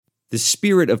The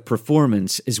spirit of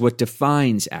performance is what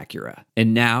defines Acura.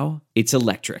 And now, it's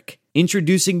electric.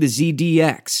 Introducing the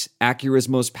ZDX, Acura's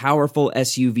most powerful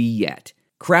SUV yet.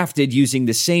 Crafted using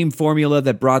the same formula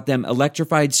that brought them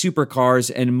electrified supercars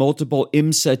and multiple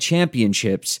IMSA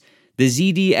championships, the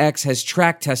ZDX has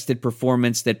track-tested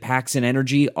performance that packs an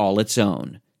energy all its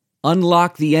own.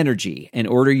 Unlock the energy and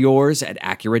order yours at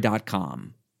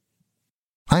Acura.com.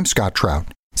 I'm Scott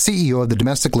Trout, CEO of the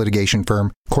domestic litigation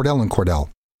firm Cordell &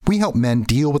 Cordell. We help men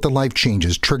deal with the life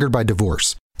changes triggered by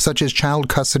divorce, such as child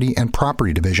custody and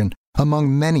property division,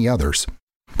 among many others.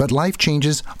 But life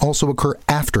changes also occur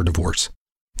after divorce.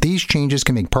 These changes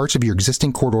can make parts of your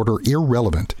existing court order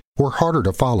irrelevant or harder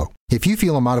to follow. If you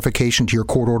feel a modification to your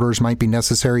court orders might be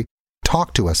necessary,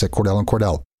 talk to us at Cordell &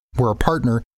 Cordell. We're a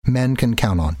partner men can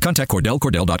count on. Contact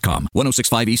Cordell.com.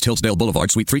 1065 East Hillsdale Boulevard,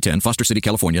 Suite 310, Foster City,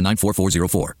 California,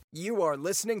 94404. You are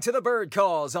listening to the Bird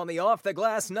Calls on the Off the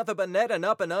Glass, Nothing But Net, and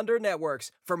Up and Under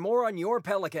networks. For more on your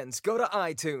Pelicans, go to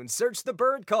iTunes, search the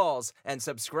Bird Calls, and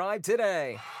subscribe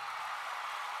today.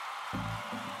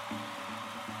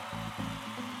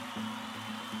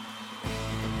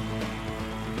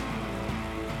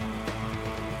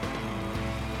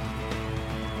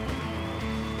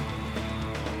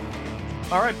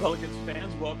 All right, Pelicans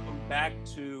fans, welcome back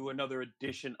to another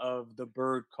edition of the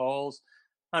Bird Calls.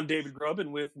 I'm David Grubb,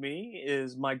 and with me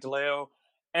is Mike DeLeo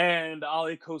and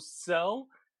Ali Cosell.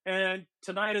 And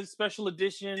tonight is a special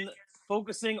edition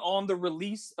focusing on the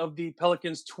release of the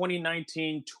Pelicans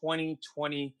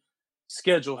 2019-2020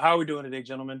 schedule. How are we doing today,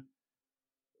 gentlemen?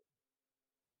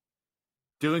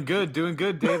 Doing good,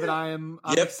 David. I'm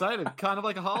excited, kind of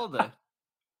like a holiday.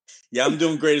 Yeah, I'm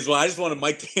doing great as well. I just wanted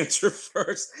Mike to answer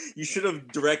first. You should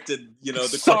have directed,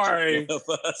 the question of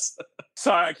us.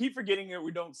 Sorry, I keep forgetting that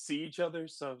we don't see each other,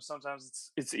 so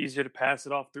sometimes it's easier to pass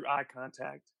it off through eye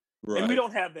contact. Right. And we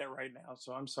don't have that right now,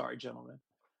 so I'm sorry, gentlemen.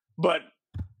 But,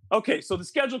 okay, so the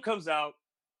schedule comes out,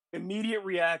 immediate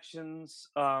reactions.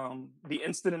 The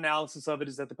instant analysis of it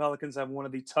is that the Pelicans have one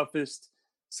of the toughest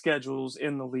schedules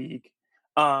in the league.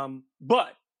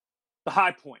 But the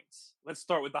high points. Let's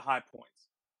start with the high points.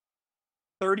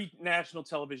 30 national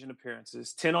television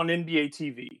appearances, 10 on NBA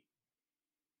TV.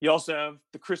 You also have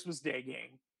the Christmas night,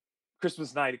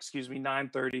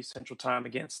 9:30 Central Time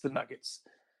against the Nuggets.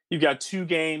 You've got 2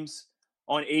 games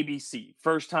on ABC.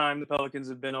 First time the Pelicans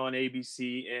have been on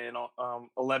ABC in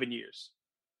 11 years.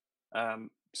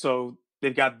 So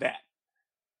they've got that.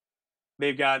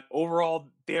 They've got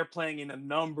overall, they're playing in a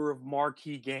number of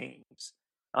marquee games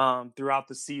throughout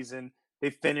the season. They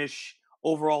finish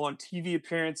overall on TV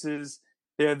appearances.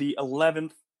 They're the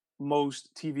 11th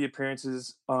most TV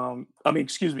appearances. The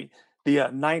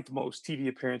 9th most TV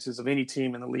appearances of any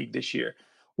team in the league this year.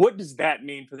 What does that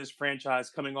mean for this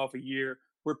franchise coming off a year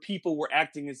where people were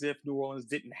acting as if New Orleans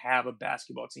didn't have a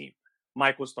basketball team?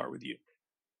 Mike, we'll start with you.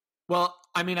 Well,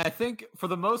 I mean, I think for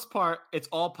the most part, it's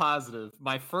all positive.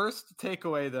 My first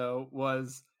takeaway, though,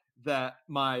 was that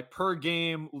my per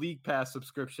game league pass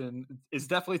subscription is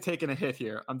definitely taking a hit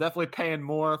here. I'm definitely paying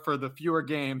more for the fewer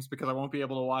games because I won't be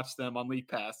able to watch them on league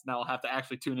pass. Now I'll have to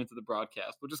actually tune into the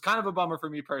broadcast, which is kind of a bummer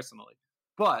for me personally.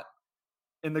 But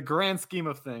in the grand scheme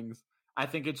of things, I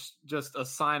think it's just a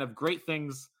sign of great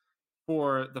things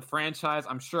for the franchise.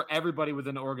 I'm sure everybody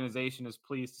within the organization is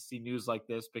pleased to see news like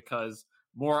this because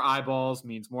more eyeballs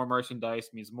means more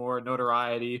merchandise, means more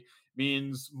notoriety,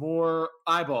 means more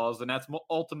eyeballs. And that's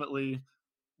ultimately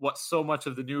what so much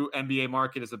of the new NBA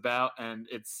market is about. And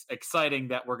it's exciting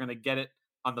that we're going to get it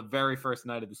on the very first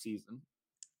night of the season.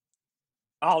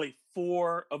 Ollie,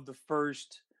 4 of the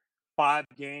first 5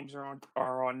 games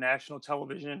are on national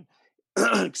television,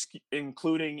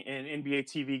 including an NBA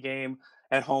TV game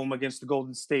at home against the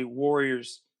Golden State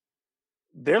Warriors.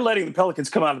 They're letting the Pelicans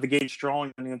come out of the gate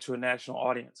strong into a national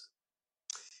audience.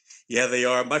 Yeah, they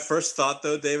are. My first thought,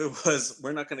 though, David, was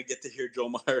we're not going to get to hear Joe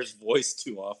Meyer's voice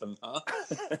too often, huh?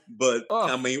 But,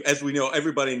 I mean, as we know,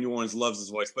 everybody in New Orleans loves his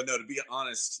voice. But no, to be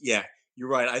honest, yeah, you're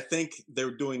right. I think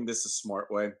they're doing this a smart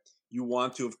way. You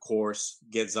want to, of course,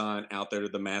 get Zion out there to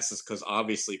the masses because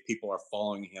obviously people are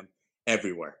following him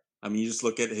everywhere. I mean, you just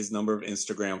look at his number of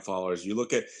Instagram followers. You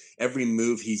look at every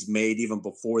move he's made even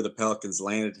before the Pelicans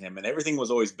landed him, and everything was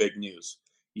always big news.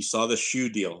 You saw the shoe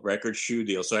deal, record shoe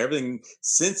deal. So everything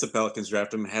since the Pelicans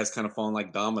drafted him has kind of fallen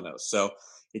like dominoes. So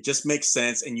it just makes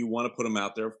sense, and you want to put him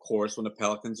out there, of course, when the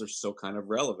Pelicans are still kind of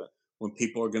relevant, when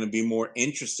people are going to be more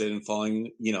interested in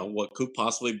following, what could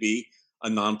possibly be a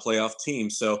non-playoff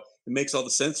team. So it makes all the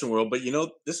sense in the world. But,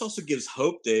 this also gives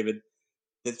hope, David,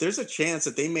 that there's a chance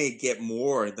that they may get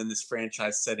more than this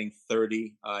franchise setting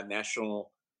 30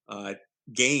 national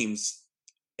games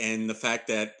and the fact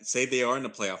that, say they are in the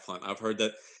playoff hunt, I've heard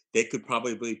that they could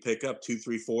probably pick up 2,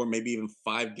 3, 4, maybe even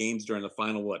 5 games during the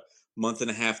final, month and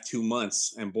a half, 2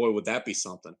 months. And boy, would that be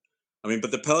something. I mean,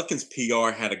 but the Pelicans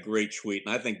PR had a great tweet,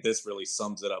 and I think this really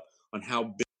sums it up on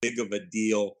how big of a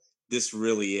deal this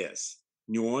really is.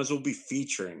 New Orleans will be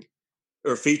featured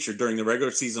during the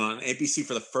regular season on ABC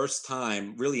for the first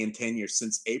time really in 10 years,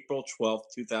 since April 12th,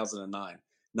 2009.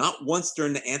 Not once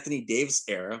during the Anthony Davis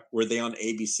era were they on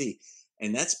ABC.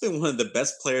 And that's been one of the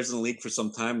best players in the league for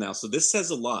some time now. So this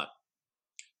says a lot.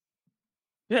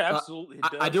 Yeah, absolutely.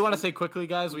 I do want to say quickly,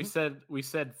 guys, we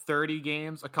said 30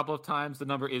 games a couple of times. The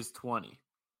number is 20.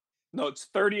 No, it's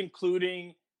 30,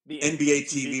 including the NBA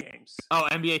TV games. Oh,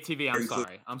 NBA TV. I'm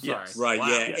sorry. Yes. Right, wow.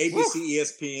 yeah. Yes.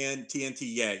 ABC, ESPN, TNT.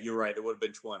 Yeah, you're right. It would have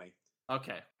been 20.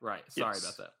 Okay, right. Sorry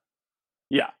about that.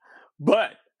 Yeah.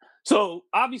 But so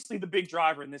obviously the big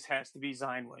driver in this has to be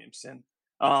Zion Williamson.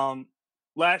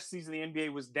 Last season, the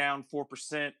NBA was down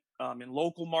 4% in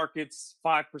local markets,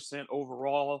 5%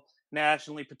 overall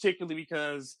nationally, particularly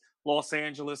because Los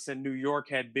Angeles and New York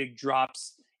had big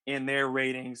drops in their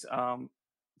ratings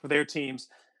for their teams.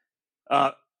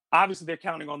 Obviously, they're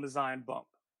counting on the Zion bump.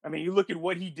 I mean, you look at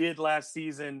what he did last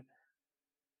season.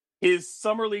 His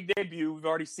summer league debut, we've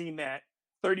already seen that,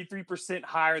 33%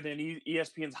 higher than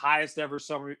ESPN's highest ever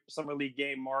summer league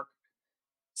game mark.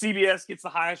 CBS gets the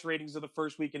highest ratings of the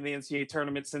first week in the NCAA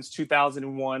tournament since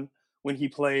 2001 when he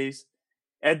plays.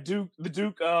 At Duke, the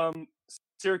Duke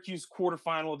Syracuse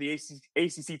quarterfinal of the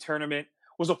ACC tournament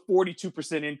was a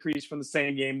 42% increase from the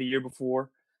same game the year before.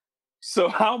 So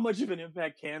how much of an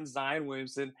impact can Zion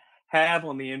Williamson have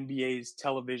on the NBA's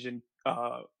television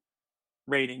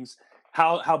ratings?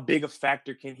 How big a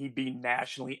factor can he be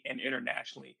nationally and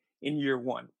internationally in year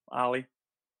one, Ollie?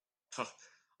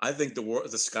 I think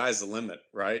the sky's the limit,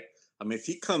 right? I mean, if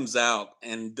he comes out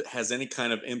and has any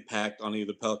kind of impact on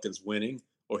either Pelicans winning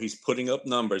or he's putting up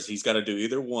numbers, he's got to do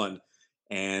either one.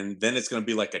 And then it's going to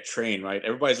be like a train, right?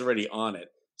 Everybody's already on it.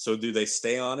 So do they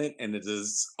stay on it? And it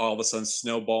does all of a sudden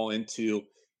snowball into,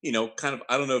 kind of,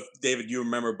 I don't know if, David, you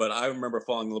remember, but I remember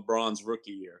following LeBron's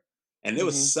rookie year. And it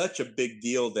was such a big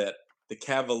deal that the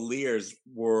Cavaliers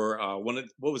were,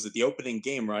 what was it, the opening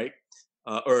game, right?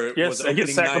 Yes, was it opening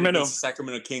Sacramento. night against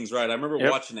Sacramento Kings, right? I remember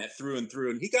watching that through and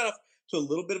through. And he got off to a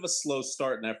little bit of a slow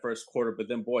start in that first quarter. But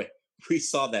then, boy, we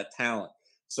saw that talent.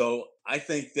 So I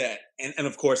think that, and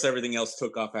of course, everything else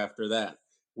took off after that,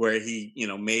 where he,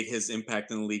 made his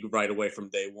impact in the league right away from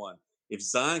day one. If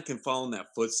Zion can follow in that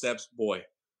footsteps, boy,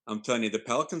 I'm telling you, the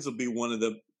Pelicans will be one of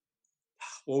the,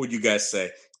 what would you guys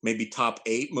say? Maybe top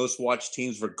 8 most watched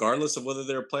teams, regardless of whether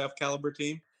they're a playoff caliber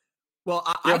team. Well,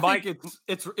 I think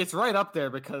it's right up there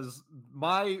because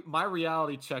my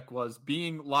reality check was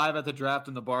being live at the draft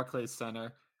in the Barclays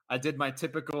Center. I did my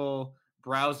typical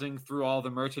browsing through all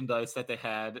the merchandise that they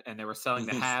had, and they were selling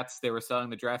the hats, they were selling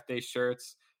the draft day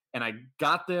shirts. And I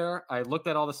got there, I looked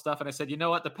at all the stuff, and I said, you know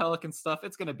what, the Pelican stuff,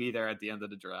 it's going to be there at the end of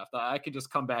the draft. I could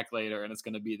just come back later, and it's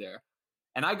going to be there.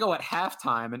 And I go at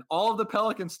halftime, and all of the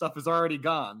Pelican stuff is already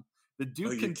gone. The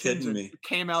Duke contingent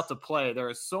came out to play. There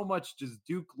is so much just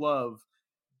Duke love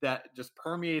that just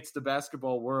permeates the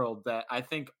basketball world that I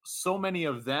think so many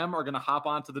of them are going to hop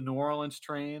onto the New Orleans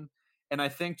train. And I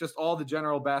think just all the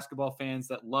general basketball fans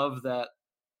that love that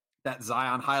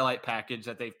Zion highlight package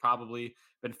that they've probably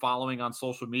been following on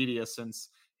social media since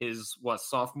his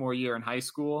sophomore year in high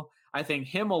school. I think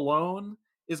him alone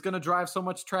is going to drive so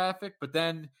much traffic, but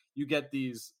then you get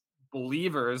these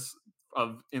believers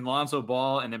in Lonzo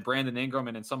Ball and then Brandon Ingram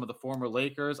and in some of the former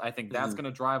Lakers. I think that's going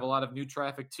to drive a lot of new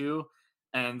traffic too.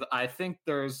 And I think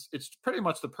it's pretty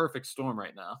much the perfect storm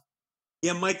right now.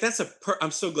 Yeah, Mike,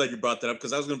 I'm so glad you brought that up because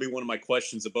that was going to be one of my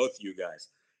questions to both of you guys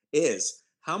is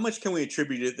how much can we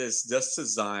attribute this just to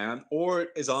Zion, or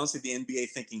is honestly the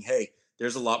NBA thinking, hey,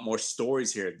 there's a lot more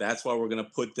stories here. That's why we're going to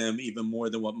put them even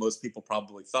more than what most people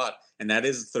probably thought. And that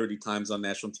is 30 times on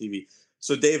national TV.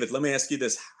 So, David, let me ask you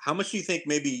this. How much do you think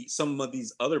maybe some of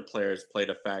these other players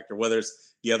played a factor, whether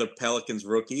it's the other Pelicans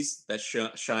rookies that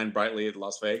shine brightly at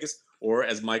Las Vegas, or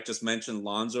as Mike just mentioned,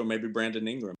 Lonzo or maybe Brandon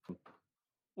Ingram?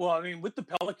 Well, I mean, with the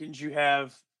Pelicans, you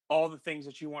have all the things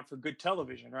that you want for good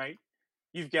television, right?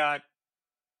 You've got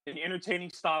an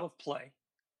entertaining style of play.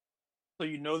 So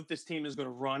you know that this team is going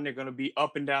to run. They're going to be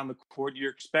up and down the court. You're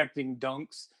expecting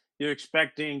dunks. You're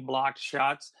expecting blocked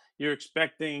shots. You're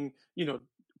expecting,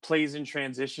 plays in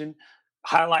transition,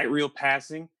 highlight reel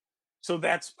passing. So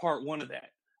that's part one of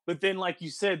that. But then, like you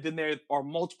said, then there are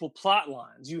multiple plot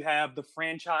lines. You have the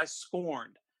franchise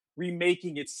scorned,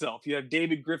 remaking itself. You have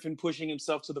David Griffin pushing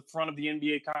himself to the front of the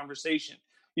NBA conversation.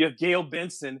 You have Gail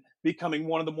Benson becoming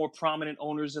one of the more prominent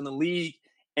owners in the league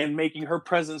and making her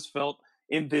presence felt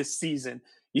in this season.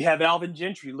 You have Alvin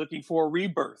Gentry looking for a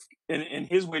rebirth and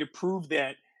his way to prove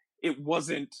that it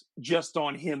wasn't just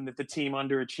on him that the team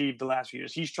underachieved the last few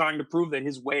years. He's trying to prove that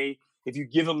his way, if you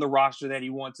give him the roster that he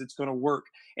wants, it's going to work.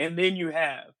 And then you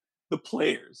have the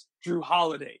players. Drew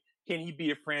Holiday, can he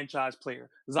be a franchise player?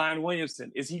 Zion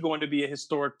Williamson, is he going to be a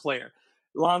historic player?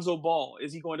 Lonzo Ball,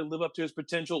 is he going to live up to his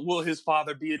potential? Will his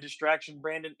father be a distraction?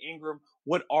 Brandon Ingram,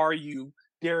 what are you?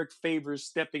 Derek Favors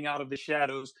stepping out of the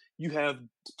shadows. You have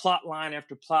plot line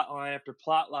after plot line after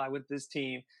plot line with this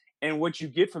team. And what you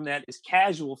get from that is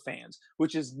casual fans,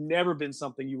 which has never been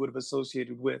something you would have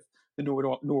associated with the New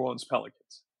Orleans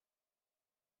Pelicans.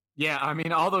 Yeah, I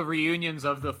mean, all the reunions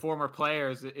of the former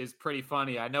players is pretty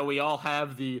funny. I know we all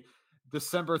have the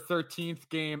December 13th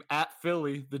game at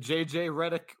Philly, the JJ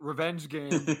Redick revenge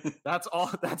game. That's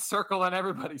circled on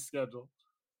everybody's schedule.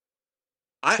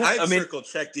 I circled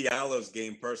Check Diallo's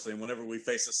game personally whenever we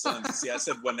face the Suns. See, I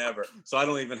said whenever, so I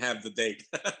don't even have the date.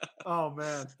 Oh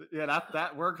man, yeah,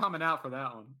 that we're coming out for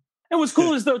that one. And what's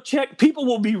cool is though, Check people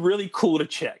will be really cool to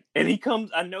Check, and he comes.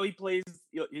 I know he plays.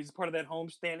 He's part of that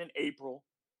homestand in April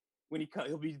when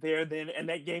he'll be there then, and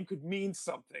that game could mean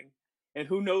something. And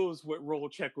who knows what role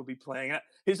Check will be playing?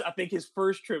 I think his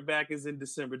first trip back is in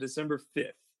December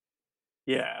 5th.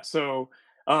 Yeah, so.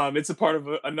 It's a part of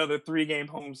another 3-game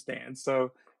homestand,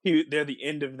 so they're the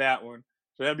end of that one.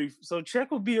 So Check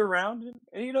will be around,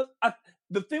 and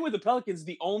the thing with the Pelicans,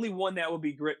 the only one that will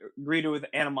be greeted with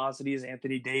animosity is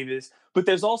Anthony Davis. But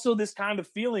there's also this kind of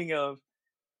feeling of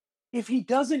if he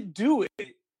doesn't do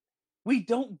it, we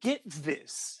don't get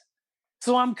this.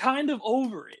 So I'm kind of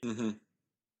over it. Mm-hmm.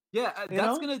 Yeah,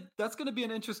 that's gonna be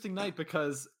an interesting night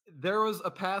because there was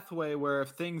a pathway where if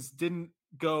things didn't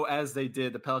go as they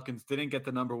did, the Pelicans didn't get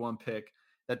the number 1 pick,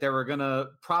 that they were gonna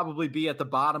probably be at the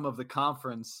bottom of the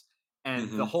conference, and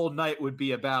the whole night would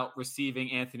be about receiving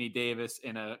Anthony Davis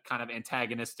in a kind of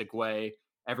antagonistic way.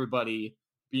 Everybody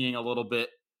being a little bit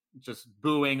just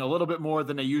booing a little bit more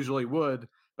than they usually would.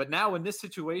 But now in this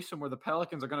situation where the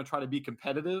Pelicans are going to try to be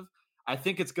competitive, I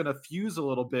think it's going to fuse a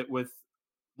little bit with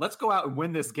let's go out and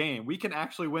win this game. We can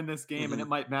actually win this game, and it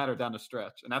might matter down the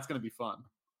stretch, and that's going to be fun.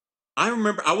 I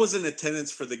remember I was in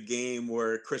attendance for the game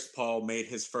where Chris Paul made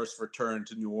his first return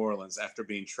to New Orleans after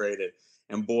being traded.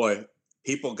 And boy,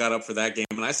 people got up for that game.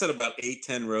 And I sat about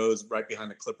 8-10 rows right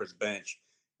behind the Clippers bench.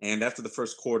 And after the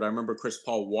first quarter, I remember Chris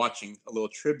Paul watching a little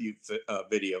tribute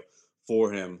video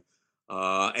for him.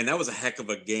 And that was a heck of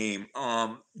a game.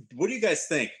 What do you guys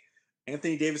think?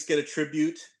 Anthony Davis get a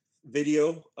tribute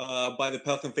video by the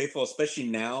Pelican faithful, especially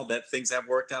now that things have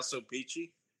worked out so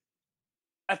peachy?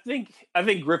 I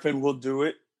think Griffin will do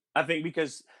it. I think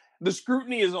because the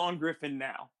scrutiny is on Griffin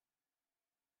now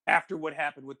after what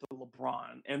happened with the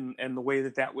LeBron and the way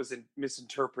that was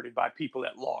misinterpreted by people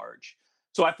at large.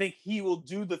 So I think he will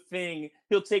do the thing.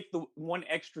 He'll take the one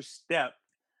extra step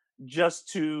just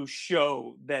to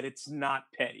show that it's not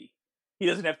petty. He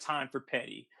doesn't have time for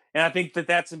petty. And I think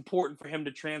that's important for him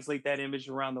to translate that image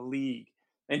around the league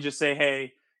and just say,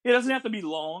 hey, it doesn't have to be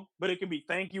long, but it can be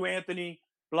thank you, Anthony.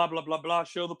 Blah, blah, blah, blah,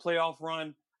 show the playoff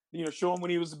run, show him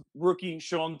when he was a rookie,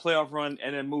 show him the playoff run,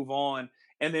 and then move on.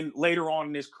 And then later on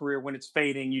in his career, when it's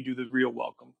fading, you do the real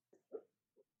welcome.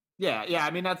 Yeah.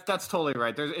 I mean, that's totally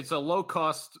right. It's a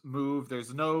low-cost move.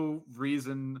 There's no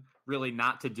reason really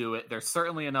not to do it. There's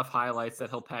certainly enough highlights that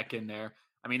he'll pack in there.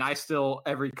 I mean, I still,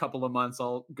 every couple of months,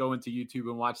 I'll go into YouTube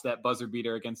and watch that buzzer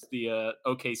beater against the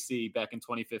OKC back in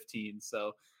 2015.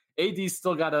 So AD's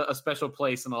still got a special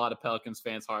place in a lot of Pelicans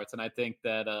fans' hearts. And I think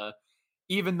that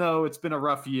even though it's been a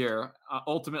rough year,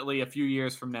 ultimately a few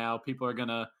years from now, people are going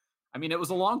to, I mean, it was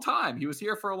a long time. He was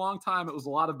here for a long time. It was a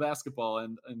lot of basketball.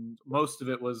 And most of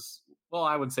it was, well,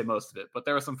 I wouldn't say most of it, but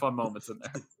there were some fun moments in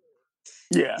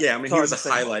there. Yeah. I mean, he was a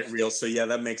highlight reel. So yeah,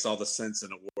 that makes all the sense in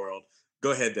the world.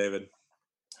 Go ahead, David.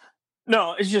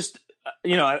 No, it's just,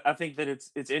 I think that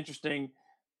it's interesting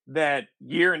that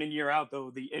year in and year out, though,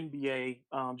 the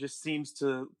NBA just seems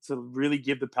to really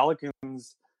give the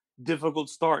Pelicans difficult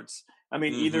starts. I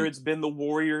mean, either it's been the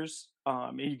Warriors,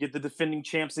 and you get the defending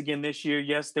champs again this year.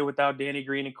 Yes, they're without Danny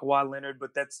Green and Kawhi Leonard,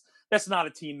 but that's not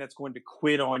a team that's going to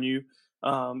quit on you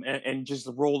and just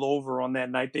roll over on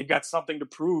that night. They've got something to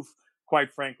prove,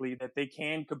 quite frankly, that they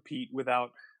can compete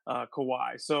without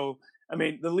Kawhi. So, I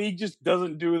mean, the league just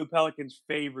doesn't do the Pelicans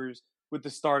favors with the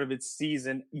start of its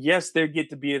season. Yes, they get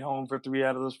to be at home for 3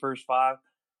 out of those first 5,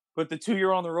 but the 2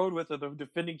 you're on the road with are the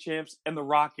defending champs and the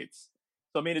Rockets.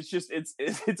 So, I mean,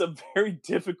 it's a very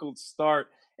difficult start.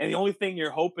 And the only thing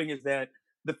you're hoping is that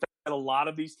the fact that a lot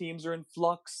of these teams are in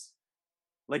flux.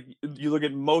 Like, you look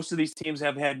at most of these teams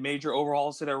have had major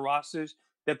overhauls to their rosters.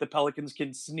 that the Pelicans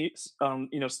can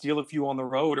steal a few on the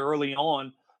road early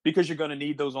on, because you're going to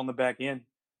need those on the back end.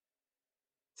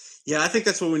 Yeah, I think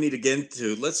that's what we need to get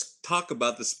into. Let's talk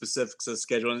about the specifics of the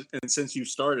schedule. And since you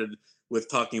started with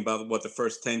talking about the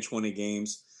first 10, 20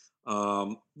 games,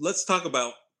 let's talk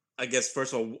about, I guess,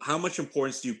 first of all, how much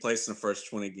importance do you place in the first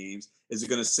 20 games? Is it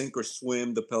going to sink or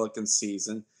swim the Pelicans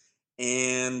season?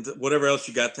 And whatever else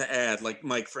you got to add. Like,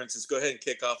 Mike, for instance, go ahead and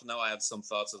kick off, and I'll add some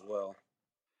thoughts as well.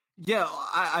 Yeah,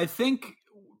 I think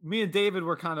me and David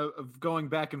were kind of going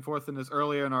back and forth in this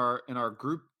earlier in our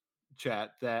group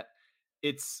chat, that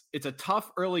it's a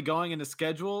tough early going in the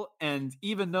schedule. And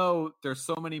even though there's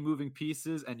so many moving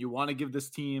pieces and you want to give this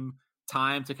team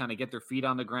time to kind of get their feet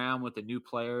on the ground with the new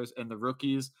players and the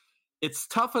rookies, it's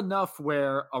tough enough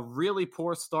where a really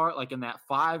poor start, like in that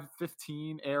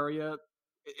 5-15 area,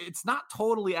 it's not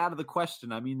totally out of the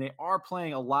question. I mean, they are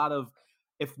playing a lot of,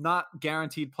 if not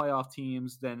guaranteed playoff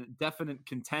teams, then definite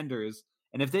contenders.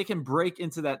 And if they can break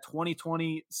into that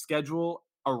 2020 schedule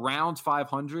around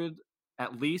 500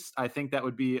 at least, I think that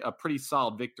would be a pretty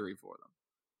solid victory for them.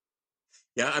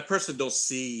 Yeah, I personally don't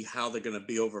see how they're going to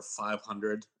be over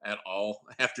 500 at all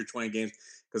after 20 games,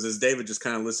 because as David just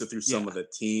kind of listed through some of the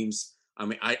teams, I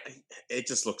mean, it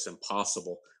just looks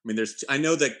impossible. I mean, I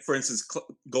know that, for instance,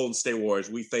 Golden State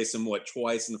Warriors, we faced them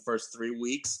twice in the first 3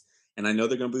 weeks, and I know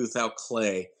they're going to be without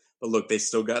Clay, but look, they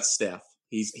still got Steph.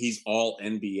 He's all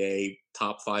NBA,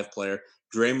 top 5 player.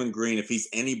 Draymond Green, if he's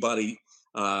anybody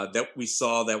that we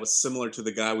saw that was similar to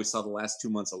the guy we saw the last 2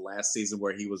 months of last season,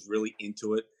 where he was really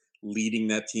into it, leading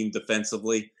that team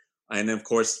defensively. And then, of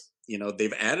course,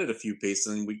 they've added a few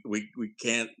pieces, and we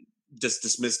can't just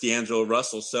dismiss D'Angelo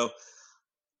Russell. So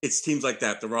it's teams like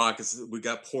that. The Rockets, we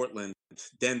got Portland,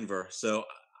 Denver. So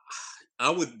I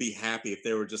would be happy if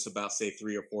they were just about, say,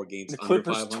 3 or 4 games under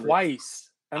 500. Twice.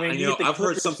 I mean, I've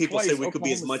heard some people say we could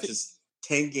be as much as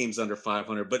 10 games under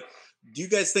 500. But do you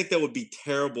guys think that would be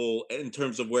terrible in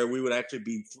terms of where we would actually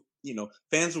be,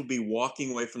 fans would be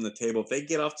walking away from the table if they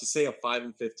get off to, say, a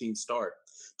 5-15 start?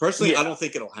 Personally, I don't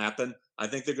think it'll happen. I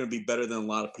think they're going to be better than a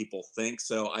lot of people think.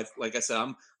 So, like I said,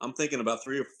 I'm thinking about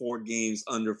 3 or 4 games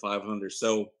under 500.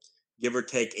 So, give or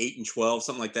take 8 and 12,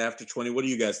 something like that after 20. What do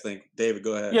you guys think? David,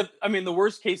 go ahead. Yeah, I mean, the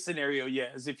worst case scenario,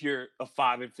 is if you're a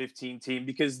 5-15 team,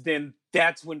 because then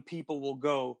that's when people will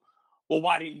go, well,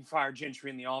 why didn't you fire Gentry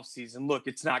in the offseason? Look,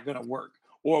 it's not going to work.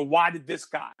 Or why did this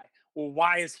guy? Or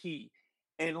why is he?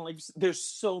 And there's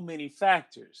so many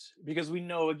factors, because we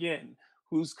know, again,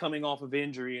 who's coming off of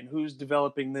injury and who's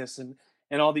developing this and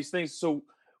all these things. So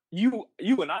you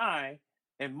and I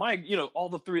and Mike, all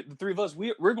the three of us,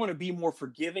 we're going to be more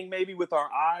forgiving maybe with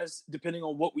our eyes, depending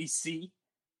on what we see.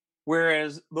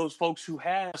 Whereas those folks who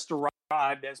have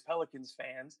arrived as Pelicans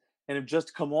fans and have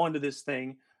just come onto this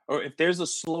thing, or if there's a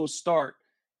slow start,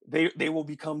 they will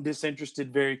become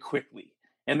disinterested very quickly.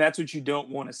 And that's what you don't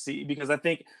want to see, because I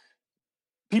think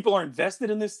people are invested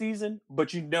in this season,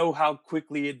 but how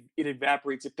quickly it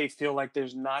evaporates if they feel like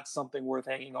there's not something worth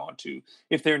hanging on to,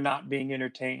 if they're not being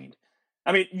entertained.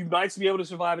 I mean, you might be able to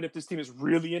survive it if this team is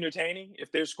really entertaining,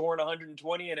 if they're scoring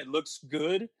 120 and it looks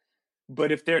good.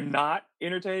 But if they're not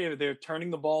entertaining, if they're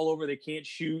turning the ball over, they can't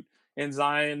shoot, and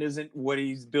Zion isn't what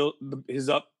he's built,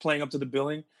 playing up to the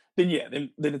billing, then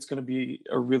it's going to be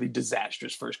a really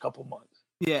disastrous first couple months.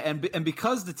 Yeah, and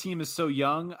because the team is so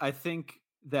young, I think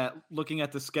that looking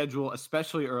at the schedule,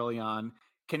 especially early on,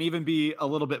 can even be a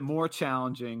little bit more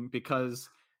challenging, because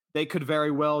they could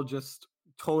very well just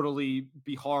totally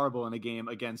be horrible in a game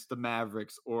against the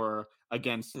Mavericks or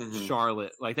against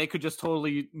Charlotte. Like, they could just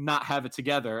totally not have it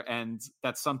together, and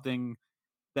that's something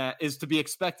that is to be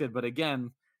expected. But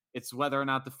again, it's whether or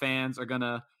not the fans are going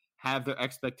to have their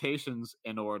expectations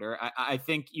in order. I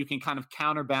think you can kind of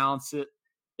counterbalance it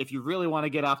if you really want to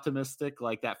get optimistic,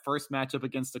 like that first matchup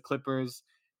against the Clippers.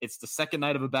 It's the second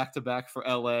night of a back-to-back for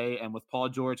LA, and with Paul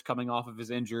George coming off of his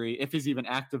injury, if he's even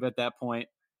active at that point,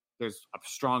 there's a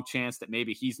strong chance that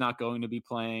maybe he's not going to be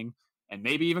playing. And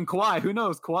maybe even Kawhi. Who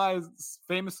knows? Kawhi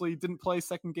famously didn't play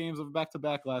second games of a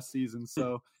back-to-back last season.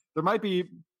 So there might be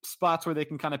spots where they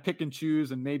can kind of pick and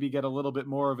choose and maybe get a little bit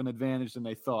more of an advantage than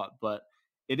they thought. But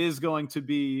it is going to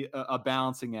be a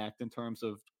balancing act in terms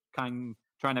of trying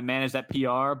to manage that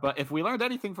PR. But if we learned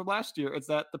anything from last year, it's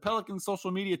that the Pelicans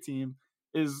social media team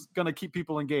is going to keep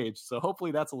people engaged. So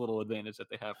hopefully that's a little advantage that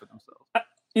they have for themselves.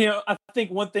 I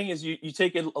think one thing is you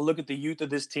take a look at the youth of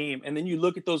this team, and then you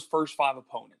look at those first 5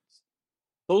 opponents.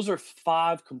 Those are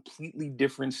 5 completely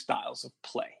different styles of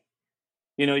play.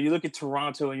 You look at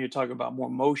Toronto and you're talking about more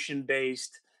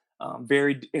motion-based,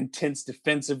 very intense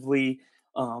defensively,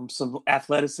 some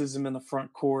athleticism in the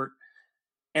front court.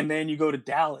 And then you go to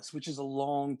Dallas, which is a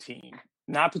long team.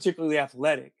 not particularly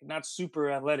athletic, not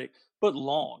super athletic, but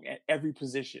long at every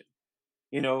position.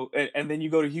 And then you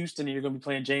go to Houston and you're going to be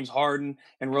playing James Harden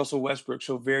and Russell Westbrook,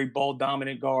 so very ball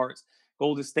dominant guards.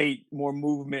 Golden State, more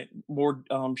movement, more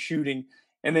shooting,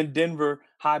 and then Denver,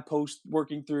 high post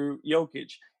working through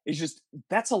Jokic. It's just,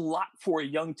 that's a lot for a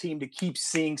young team to keep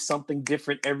seeing something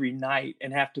different every night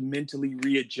and have to mentally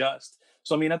readjust.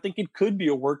 So, I mean, I think it could be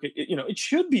it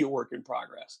should be a work in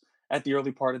progress at the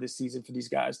early part of this season for these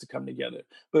guys to come together.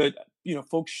 But,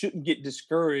 folks shouldn't get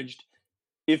discouraged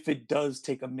if it does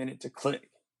take a minute to click.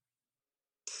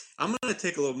 I'm going to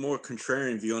take a little more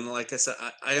contrarian view. And like I said,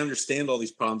 I understand all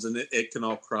these problems and it can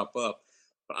all crop up.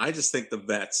 But I just think the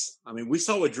vets, I mean, we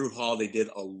saw what Drew Holiday did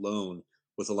alone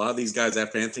with a lot of these guys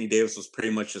after Anthony Davis was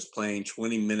pretty much just playing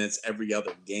 20 minutes every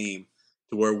other game,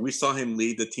 to where we saw him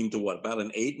lead the team to about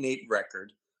an 8-8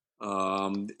 record.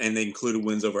 And they included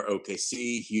wins over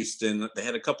OKC, Houston. They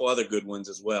had a couple other good wins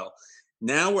as well.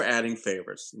 Now we're adding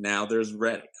favors. Now there's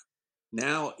Redick.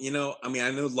 Now, I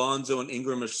know Lonzo and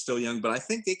Ingram are still young, but I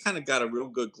think they kind of got a real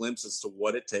good glimpse as to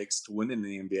what it takes to win in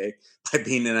the NBA by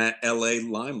being in that LA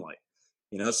limelight.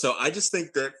 So I just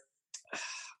think that,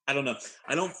 I don't know.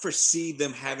 I don't foresee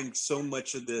them having so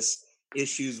much of this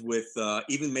issues with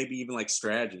even like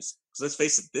strategies. Because let's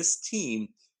face it, this team,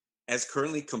 as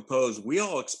currently composed, we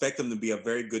all expect them to be a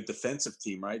very good defensive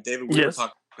team, right? David, we were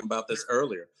talking about this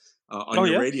earlier on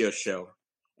your radio show.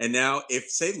 And now if,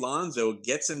 say, Lonzo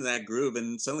gets into that groove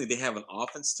and suddenly they have an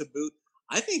offense to boot,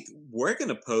 I think we're going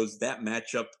to pose that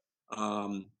matchup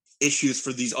issues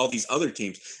for all these other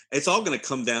teams. It's all going to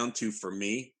come down to, for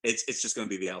me, it's just going to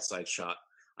be the outside shot.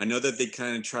 I know that they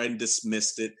kind of tried and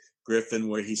dismissed it, Griffin,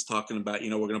 where he's talking about, we're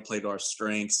going to play to our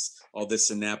strengths, all this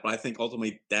and that. But I think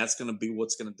ultimately that's going to be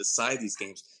what's going to decide these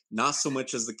games, not so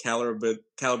much as the caliber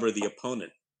of the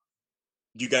opponent.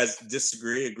 Do you guys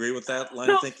agree with that line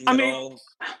of thinking at all?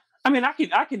 I mean,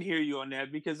 I can hear you on that,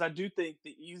 because I do think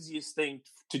the easiest thing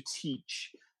to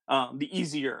teach, the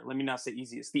easier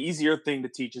thing to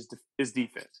teach is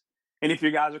defense. And if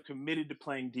your guys are committed to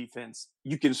playing defense,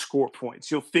 you can score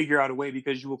points. You'll figure out a way,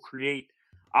 because you will create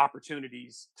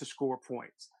opportunities to score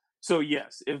points. So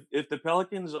yes, if the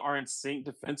Pelicans are in sync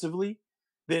defensively,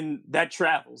 then that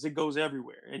travels. It goes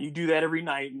everywhere. And you do that every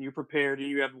night, and you're prepared, and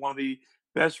you have one of the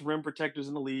best rim protectors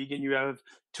in the league, and you have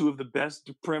two of the best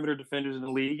perimeter defenders in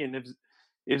the league. And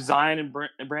if Zion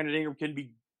and Brandon Ingram can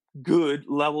be good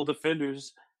level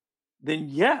defenders, then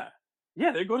yeah,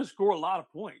 they're going to score a lot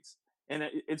of points, and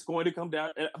it's going to come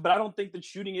down. But I don't think that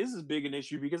shooting is as big an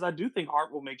issue, because I do think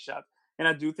Hart will make shots, and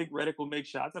I do think Redick will make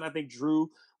shots, and I think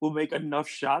Drew will make enough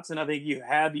shots, and I think you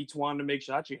have Etuan to make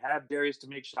shots, you have Darius to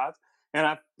make shots, and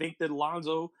I think that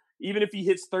Lonzo, even if he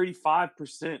hits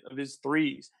 35% of his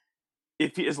threes,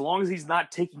 as long as he's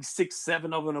not taking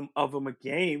 6-7 of them a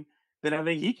game, then I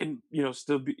think he can,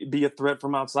 still be a threat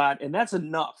from outside, and that's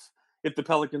enough if the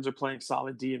Pelicans are playing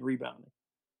solid D and rebounding.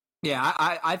 Yeah,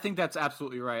 I think that's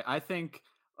absolutely right. I think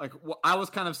I was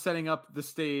kind of setting up the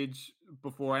stage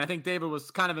before, and I think David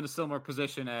was kind of in a similar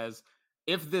position as,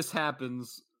 if this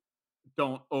happens,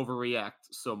 don't overreact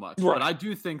so much. Right. But I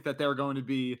do think that they're going to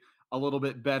be a little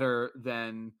bit better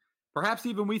than perhaps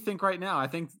even we think right now. I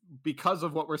think because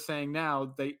of what we're saying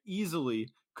now, they easily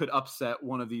could upset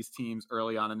one of these teams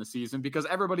early on in the season, because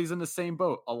everybody's in the same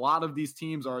boat. A lot of these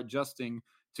teams are adjusting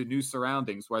to new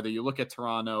surroundings, whether you look at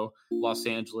Toronto, Los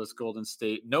Angeles, Golden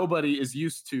State. Nobody is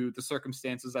used to the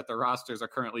circumstances that their rosters are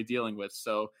currently dealing with.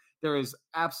 So there is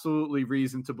absolutely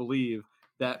reason to believe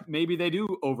that maybe they do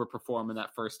overperform in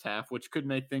that first half, which could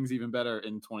make things even better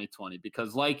in 2020.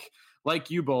 Because like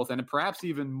you both, and perhaps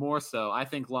even more so, I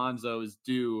think Lonzo is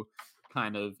due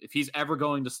kind of, if he's ever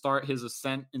going to start his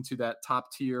ascent into that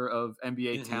top tier of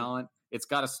NBA talent, it's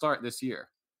got to start this year.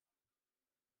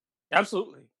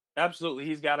 Absolutely.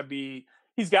 He's got to be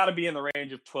in the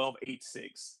range of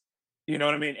 12-8-6. You know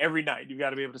what I mean? Every night you've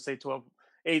got to be able to say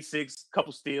 12-8-6,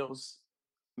 couple steals,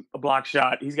 a block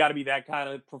shot. He's got to be that kind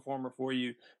of performer for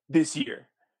you this year.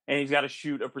 And he's got to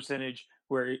shoot a percentage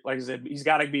where, like I said, he's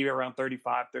got to be around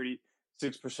 35-36%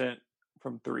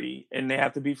 from three. And they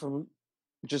have to be from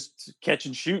just catch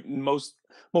and shoot. And most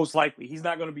likely he's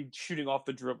not going to be shooting off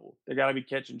the dribble. They got to be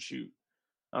catch and shoot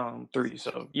three.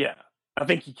 So yeah, I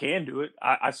think he can do it.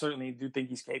 I certainly do think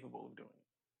he's capable of doing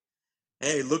it.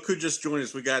 Hey, look who just joined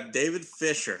us. We got David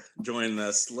Fisher joining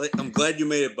us. I'm glad you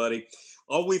made it, buddy.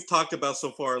 All we've talked about so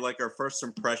far are like our first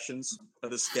impressions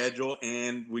of the schedule,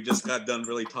 and we just got done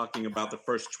really talking about the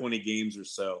first 20 games or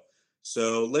so.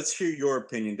 So let's hear your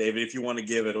opinion, David, if you want to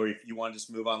give it, or if you want to just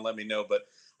move on, let me know. But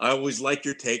I always like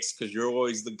your takes, because you're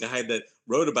always the guy that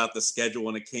wrote about the schedule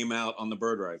when it came out on the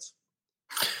Bird Rides.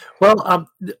 Well,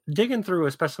 digging through,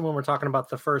 especially when we're talking about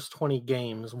the first 20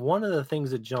 games, one of the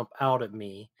things that jump out at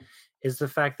me is the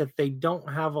fact that they don't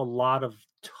have a lot of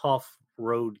tough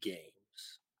road games.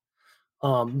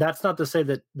 That's not to say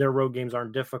that their road games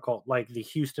aren't difficult, like the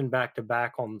Houston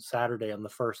back-to-back on Saturday on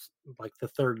the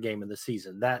third game of the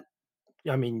season. That,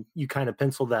 I mean, you kind of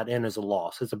pencil that in as a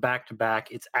loss. It's a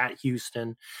back-to-back. It's at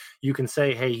Houston. You can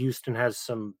say, hey, Houston has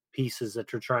some pieces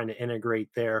that you're trying to integrate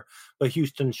there, but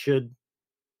Houston should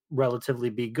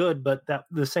relatively be good. But that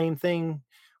the same thing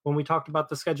when we talked about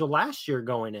the schedule last year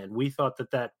going in, we thought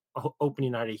that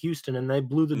opening night at Houston, and they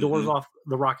blew the doors off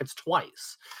the Rockets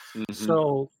twice.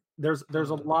 So there's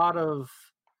a lot of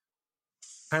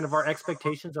kind of our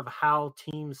expectations of how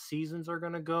teams' seasons are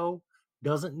going to go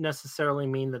doesn't necessarily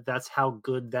mean that that's how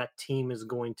good that team is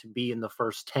going to be in the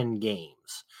first 10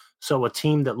 games. So a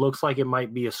team that looks like it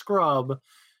might be a scrub,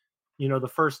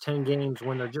 the first 10 games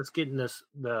when they're just getting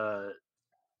the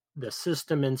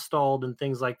system installed and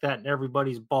things like that, and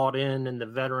everybody's bought in and the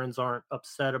veterans aren't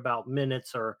upset about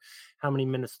minutes or how many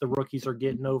minutes the rookies are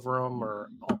getting over them or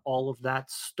all of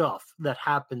that stuff that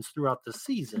happens throughout the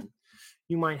season.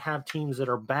 You might have teams that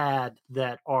are bad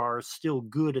that are still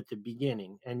good at the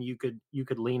beginning, and you could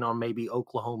lean on maybe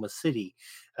Oklahoma City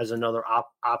as another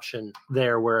option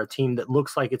there, where a team that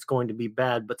looks like it's going to be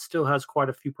bad but still has quite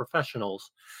a few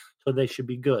professionals, so they should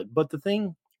be good. But the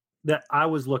thing that I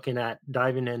was looking at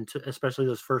diving into, especially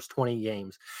those first 20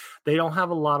 games, they don't have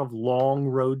a lot of long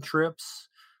road trips.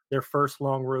 Their first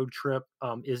long road trip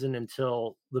isn't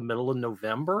until the middle of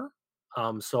November.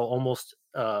 So almost,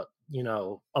 a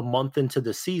month into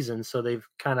the season. So they've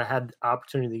kind of had the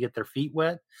opportunity to get their feet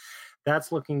wet.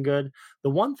 That's looking good.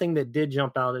 The one thing that did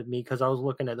jump out at me, because I was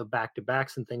looking at the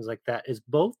back-to-backs and things like that, is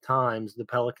both times the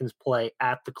Pelicans play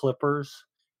at the Clippers.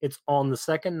 It's on the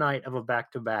second night of a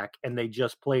back-to-back, and they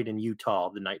just played in Utah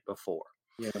the night before.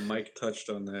 Yeah, Mike touched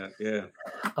on that. Yeah.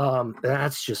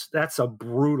 That's a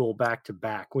brutal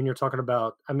back-to-back. When you're talking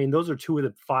about, those are two of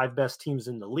the 5 best teams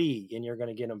in the league, and you're going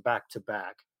to get them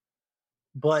back-to-back.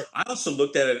 But I also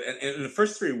looked at it, and in the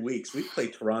first 3 weeks, we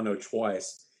played Toronto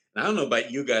twice. And I don't know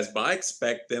about you guys, but I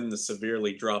expect them to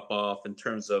severely drop off in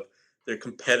terms of their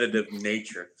competitive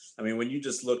nature. I mean, when you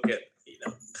just look at,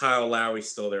 Kyle Lowry's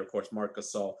still there, of course, Marc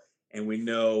Gasol, and we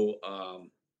know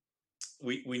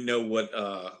we know what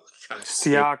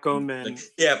Siakam and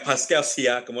Pascal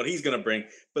Siakam, what he's going to bring.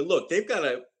 But look, they've got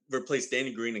to replace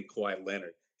Danny Green and Kawhi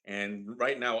Leonard. And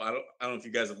right now, I don't know if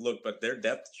you guys have looked, but their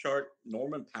depth chart,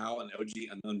 Norman Powell and OG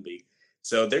Anunoby.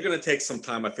 So they're going to take some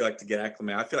time, I feel like, to get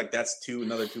acclimated. I feel like that's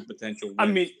another two potential wins. I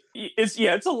mean,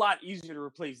 it's a lot easier to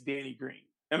replace Danny Green.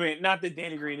 I mean, not that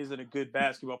Danny Green isn't a good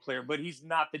basketball player, but he's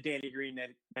not the Danny Green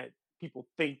that people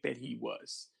think that he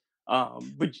was.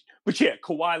 But yeah,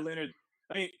 Kawhi Leonard,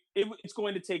 I mean, it's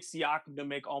going to take Siakam to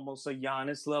make almost a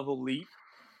Giannis level leap.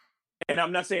 And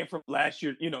I'm not saying from last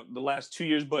year, the last 2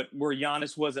 years, but where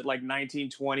Giannis was at like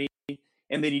 19, 20,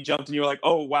 and then he jumped and you're like,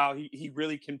 oh, wow, he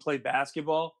really can play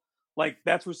basketball. Like,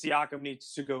 that's where Siakam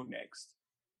needs to go next.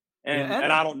 And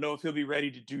I don't know if he'll be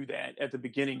ready to do that at the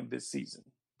beginning of this season.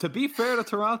 To be fair to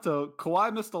Toronto,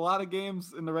 Kawhi missed a lot of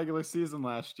games in the regular season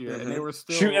last year, and they were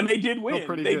still and they did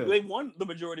win. They won the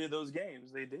majority of those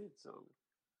games. They did so,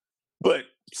 but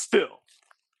still,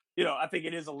 I think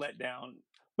it is a letdown.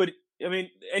 But I mean,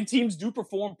 and teams do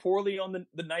perform poorly on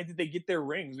the night that they get their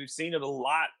rings. We've seen it a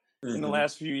lot in the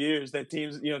last few years that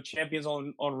teams, champions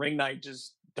on ring night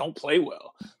just don't play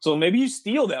well. So maybe you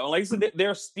steal that one. Like I said,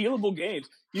 they're stealable games.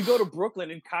 You go to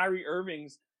Brooklyn and Kyrie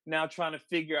Irving's now trying to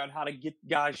figure out how to get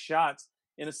guys shots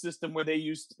in a system where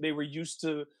they were used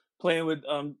to playing with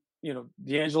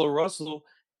D'Angelo Russell.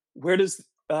 Where does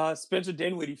Spencer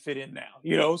Dinwiddie fit in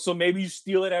now? So maybe you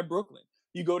steal it at Brooklyn.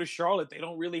 You go to Charlotte, they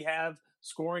don't really have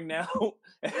scoring now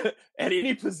at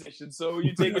any position, so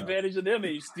you take advantage of them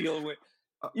and you steal it.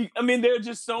 There are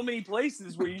just so many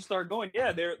places where you start going,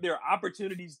 there are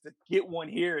opportunities to get one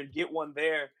here and get one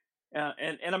there.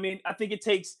 And I mean, I think it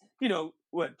takes,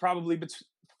 probably between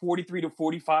 43 to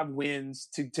 45 wins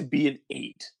to be an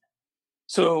 8.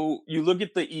 So you look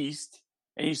at the East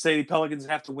and you say the Pelicans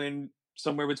have to win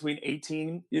somewhere between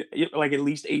 18, like at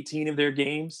least 18 of their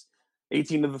games,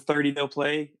 18 of the 30 they'll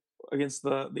play against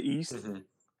the East. Mm-hmm.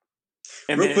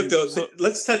 And real quick, though,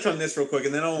 let's touch on this real quick,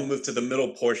 and then I'll move to the middle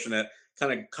portion that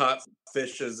kind of caught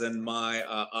fishes in my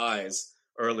eyes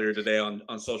earlier today on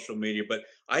social media. But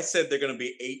I said they're going to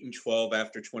be 8-12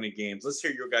 after 20 games. Let's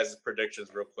hear your guys' predictions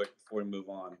real quick before we move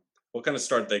on. What kind of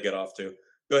start they get off to?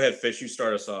 Go ahead, Fish. You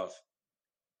start us off.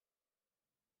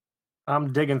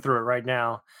 I'm digging through it right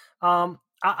now.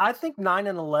 I think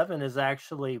 9-11 is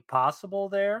actually possible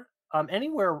there.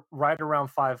 anywhere right around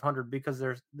 500 because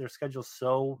their schedule's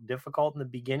so difficult in the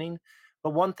beginning.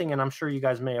 But one thing, and I'm sure you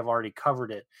guys may have already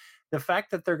covered it, the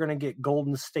fact that they're going to get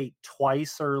Golden State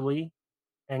twice early,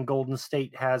 and Golden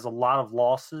State has a lot of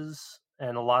losses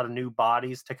and a lot of new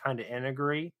bodies to kind of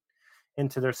integrate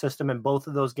into their system, and both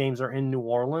of those games are in New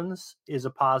Orleans, is a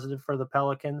positive for the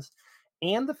Pelicans.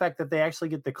 And the fact that they actually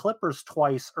get the Clippers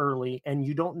twice early, and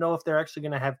you don't know if they're actually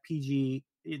going to have you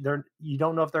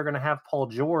don't know if they're going to have Paul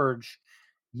George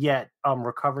yet,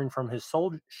 recovering from his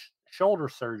shoulder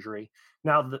surgery.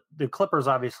 Now, the Clippers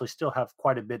obviously still have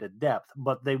quite a bit of depth,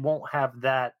 but they won't have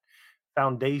that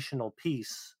foundational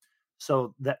piece.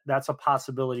 So that's a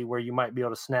possibility where you might be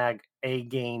able to snag a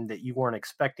game that you weren't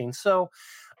expecting. So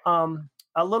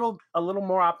a little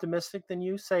more optimistic than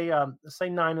you, say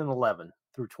 9-11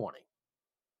 through 20.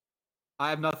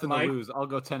 I have nothing to lose. I'll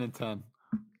go 10-10.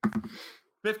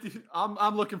 50.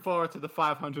 I'm looking forward to the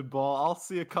 500 ball. I'll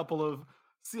see a couple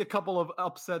of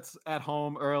upsets at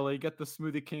home early. Get the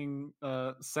Smoothie King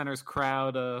Center's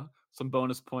crowd some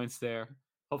bonus points there.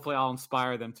 Hopefully, I'll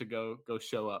inspire them to go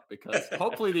show up, because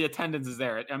hopefully the attendance is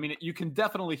there. I mean, you can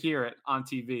definitely hear it on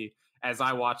TV as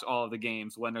I watch all of the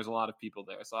games when there's a lot of people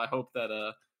there. So I hope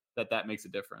that that makes a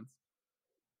difference.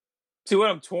 See, what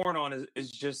I'm torn on is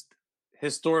just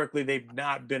historically they've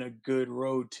not been a good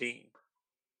road team.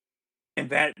 And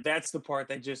that's the part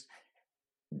that just,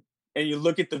 and you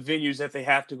look at the venues that they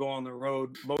have to go on the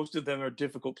road, most of them are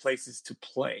difficult places to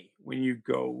play when you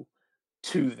go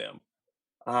to them.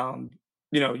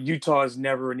 Utah is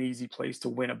never an easy place to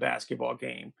win a basketball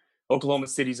game. Oklahoma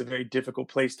City is a very difficult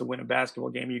place to win a basketball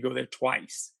game. You go there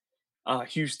twice.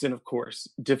 Houston, of course,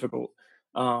 difficult.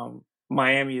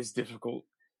 Miami is difficult.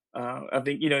 I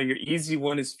think, your easy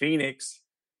one is Phoenix,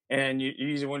 and your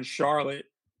easy one is Charlotte.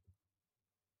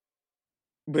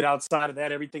 But outside of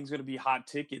that, everything's going to be hot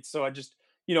tickets. So I just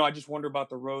wonder about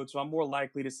the road. So I'm more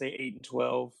likely to say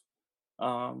 8-12,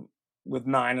 with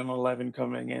 9-11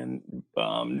 coming in.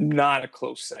 Not a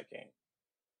close second.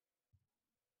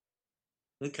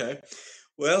 Okay.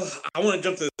 Well, I want to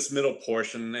jump to this middle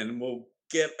portion, and we'll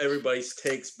get everybody's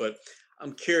takes. But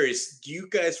I'm curious, do you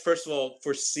guys, first of all,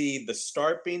 foresee the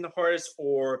start being the hardest?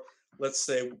 Or let's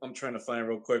say, I'm trying to find it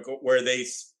real quick, where they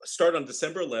start on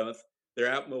December 11th.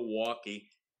 They're at Milwaukee,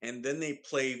 and then they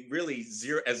play really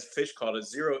zero, as Fish called it,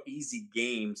 zero easy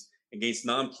games against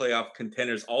non-playoff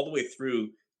contenders all the way through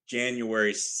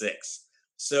January 6th.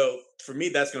 So for me,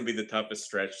 that's going to be the toughest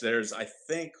stretch. There's, I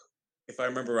think, if I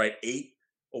remember right, 8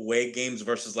 away games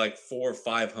versus like 4 or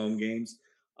 5 home games.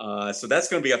 So that's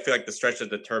going to be, I feel like, the stretch that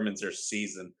determines their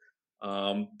season.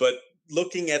 But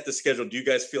looking at the schedule, do you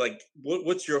guys feel like,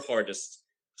 what's your hardest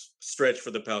stretch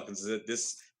for the Pelicans? Is it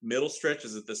this middle stretch?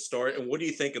 Is it the start? And what do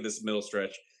you think of this middle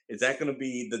stretch? Is that going to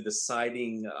be the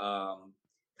deciding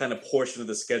kind of portion of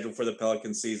the schedule for the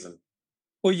Pelican season?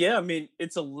 Well, yeah, I mean,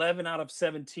 it's 11 out of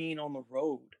 17 on the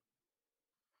road.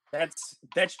 That's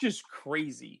just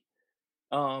crazy.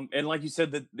 And like you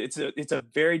said, that it's a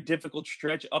very difficult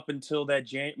stretch up until that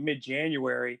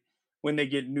mid-January, when they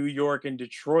get New York and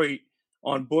Detroit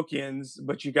on bookends,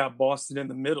 but you got Boston in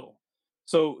the middle.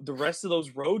 So the rest of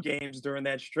those road games during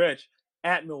that stretch,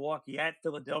 at Milwaukee, at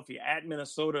Philadelphia, at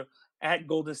Minnesota, at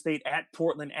Golden State, at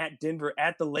Portland, at Denver,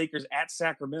 at the Lakers, at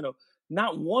Sacramento,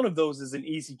 not one of those is an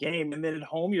easy game. And then at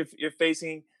home, you're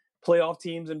facing playoff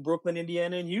teams in Brooklyn,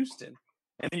 Indiana, and Houston.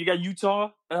 And then you got Utah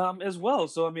as well.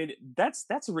 So, I mean, that's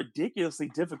a ridiculously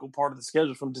difficult part of the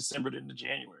schedule from December into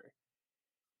January.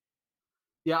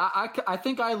 Yeah, I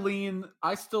think I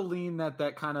still lean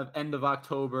that kind of end of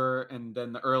October and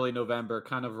then the early November,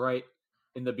 kind of right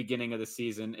in the beginning of the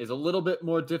season, is a little bit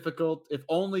more difficult, if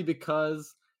only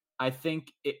because I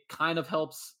think it kind of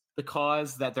helps the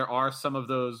cause that there are some of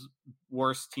those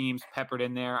worst teams peppered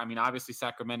in there. I mean, obviously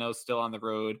Sacramento's still on the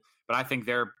road, but I think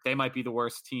they might be the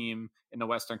worst team in the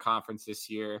Western Conference this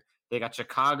year. They got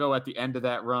Chicago at the end of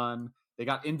that run. They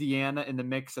got Indiana in the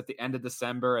mix at the end of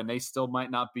December, and they still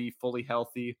might not be fully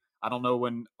healthy. I don't know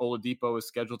when Oladipo is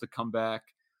scheduled to come back.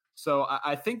 So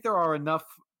I think there are enough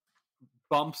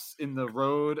bumps in the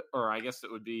road, or I guess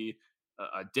it would be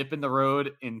a dip in the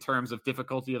road in terms of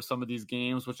difficulty of some of these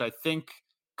games, which I think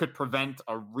could prevent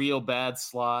a real bad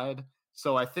slide.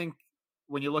 So I think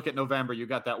when you look at November, you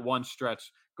got that one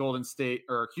stretch: Golden State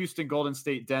or Houston, Golden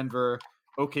State, Denver,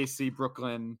 OKC,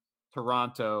 Brooklyn,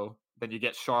 Toronto. Then you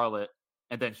get Charlotte,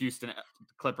 and then Houston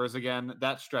Clippers again.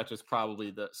 That stretch is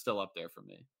probably still up there for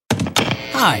me.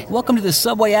 Hi, welcome to the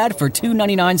Subway ad for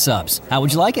 $2.99 subs. How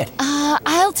would you like it?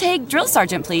 I'll take Drill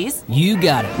Sergeant, please. You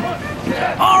got it.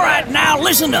 All right, now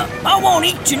listen up. I want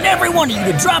each and every one of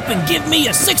you to drop and give me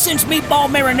a 6-inch meatball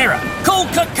marinara, cold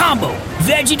cut combo,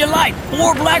 veggie delight,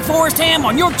 or Black Forest ham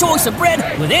on your choice of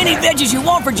bread with any veggies you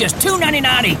want for just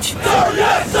 $2.99 each. Sir,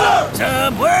 yes, sir!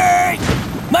 Subway!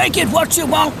 Make it what you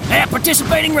want at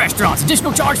participating restaurants.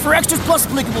 Additional charge for extras plus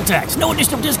applicable tax. No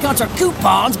additional discounts or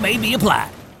coupons may be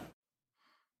applied.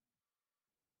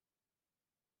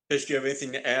 Fish, do you have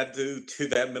anything to add to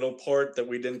that middle part that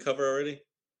we didn't cover already?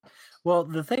 Well,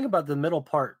 the thing about the middle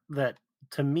part that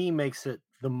to me makes it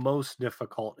the most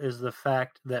difficult is the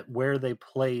fact that where they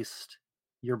placed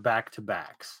your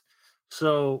back-to-backs.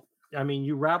 So, I mean,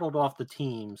 you rattled off the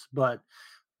teams, but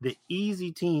the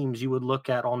easy teams you would look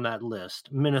at on that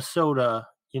list, Minnesota,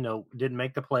 didn't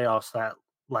make the playoffs that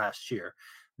last year.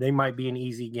 They might be an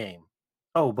easy game.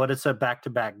 Oh, but it's a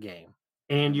back-to-back game.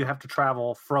 And you have to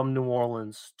travel from New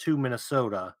Orleans to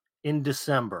Minnesota in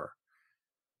December.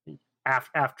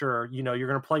 After you're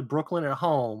going to play Brooklyn at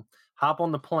home, hop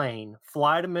on the plane,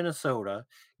 fly to Minnesota,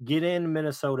 get in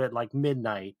Minnesota at like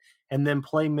midnight, and then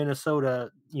play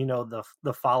Minnesota,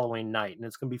 the following night. And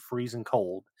it's going to be freezing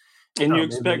cold. And you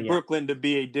expect Brooklyn to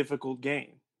be a difficult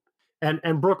game.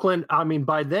 And Brooklyn, I mean,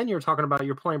 by then you're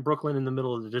playing Brooklyn in the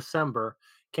middle of December.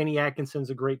 Kenny Atkinson's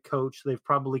a great coach. They've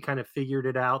probably kind of figured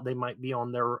it out. They might be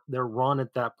on their run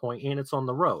at that point, and it's on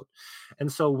the road.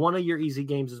 And so one of your easy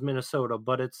games is Minnesota,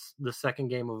 but it's the second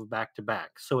game of a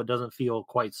back-to-back, so it doesn't feel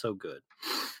quite so good.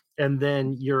 And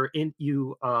then you're in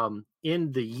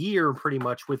the year pretty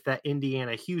much with that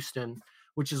Indiana-Houston,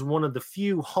 which is one of the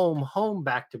few home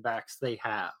back-to-backs they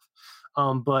have.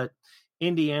 But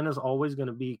Indiana's always going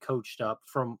to be coached up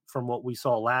from what we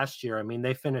saw last year. I mean,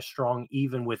 they finished strong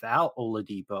even without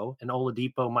Oladipo, and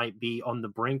Oladipo might be on the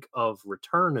brink of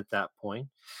return at that point.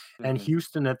 Mm-hmm. And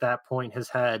Houston at that point has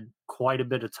had quite a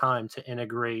bit of time to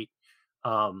integrate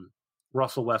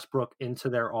Russell Westbrook into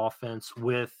their offense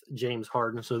with James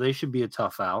Harden. So they should be a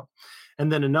tough out.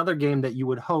 And then another game that you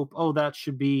would hope, that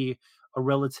should be a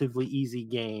relatively easy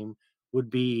game would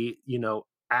be,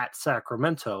 at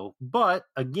Sacramento. But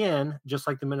again, just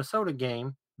like the Minnesota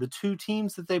game, the two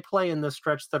teams that they play in this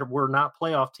stretch that were not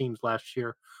playoff teams last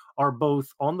year are both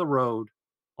on the road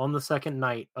on the second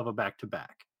night of a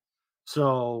back-to-back.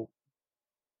 So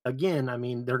again, I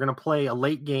mean, they're going to play a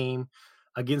late game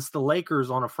against the Lakers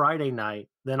on a Friday night,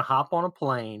 then hop on a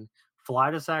plane,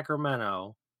 fly to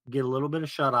Sacramento, get a little bit of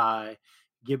shut-eye,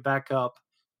 get back up,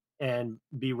 and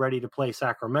be ready to play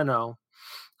Sacramento.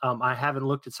 I haven't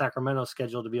looked at Sacramento's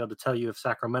schedule to be able to tell you if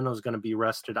Sacramento is going to be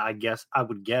rested. I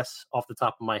would guess off the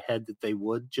top of my head that they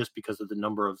would, just because of the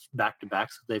number of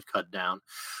back-to-backs that they've cut down.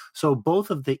 So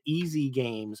both of the easy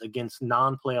games against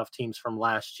non-playoff teams from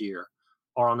last year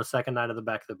are on the second night of the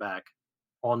back-to-back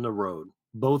on the road,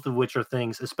 both of which are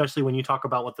things, especially when you talk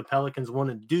about what the Pelicans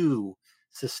want to do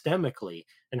systemically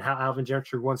and how Alvin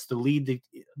Gentry wants to lead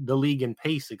the league in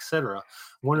pace, etc.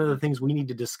 One of the things we need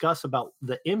to discuss about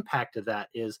the impact of that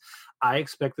is I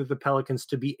expect that the Pelicans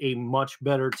to be a much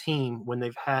better team when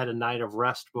they've had a night of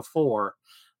rest before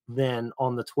than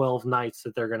on the 12 nights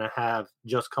that they're going to have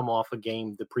just come off a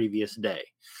game the previous day.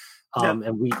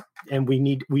 And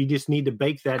we just need to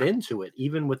bake that into it,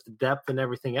 even with the depth and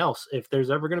everything else. If there's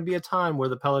ever going to be a time where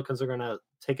the Pelicans are going to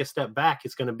take a step back,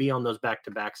 it's going to be on those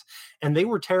back-to-backs. And they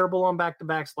were terrible on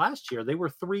back-to-backs last year. They were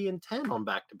 3-10 on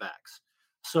back-to-backs.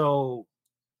 So,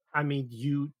 I mean,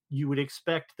 you would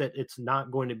expect that it's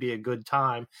not going to be a good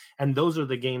time. And those are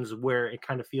the games where it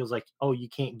kind of feels like, you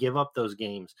can't give up those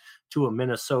games to a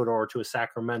Minnesota or to a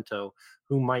Sacramento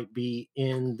who might be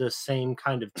in the same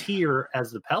kind of tier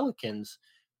as the Pelicans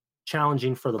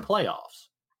challenging for the playoffs.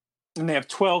 And they have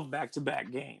 12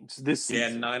 back-to-back games this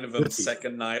season. Yeah, 9 of them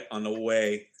second night on the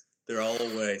way. They're all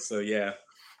away. So, yeah.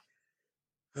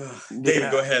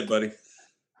 David, go ahead, buddy.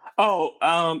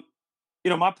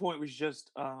 My point was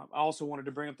just I also wanted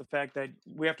to bring up the fact that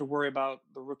we have to worry about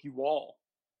the rookie wall.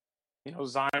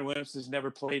 Zion Williamson has never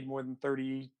played more than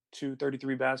 32,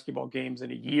 33 basketball games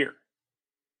in a year.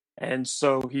 And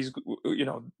so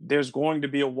there's going to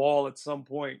be a wall at some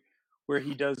point where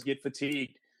he does get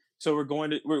fatigued. So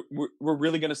we're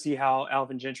really going to see how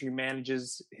Alvin Gentry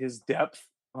manages his depth,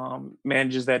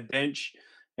 manages that bench,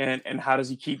 and how does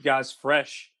he keep guys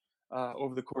fresh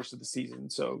over the course of the season.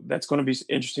 So that's going to be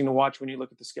interesting to watch when you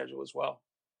look at the schedule as well.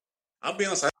 I'll be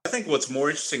honest. I think what's more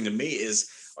interesting to me is,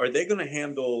 are they going to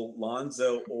handle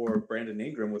Lonzo or Brandon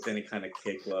Ingram with any kind of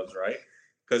kid gloves, right?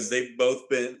 Because they've both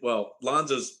been,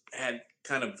 Lonzo's had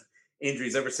kind of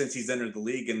injuries ever since he's entered the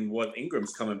league, and what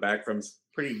Ingram's coming back from is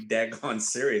pretty daggone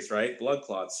serious, right? Blood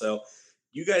clots. So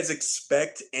you guys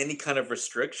expect any kind of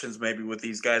restrictions maybe with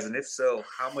these guys? And if so,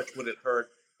 how much would it hurt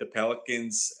the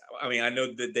Pelicans, I mean, I know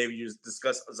that David, you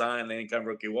discussed Zion and anytime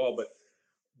rookie wall, but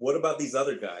what about these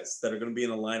other guys that are going to be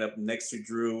in the lineup next to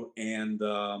Drew and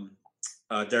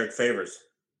Derek Favors?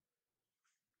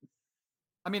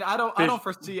 I mean, I don't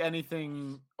foresee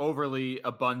anything overly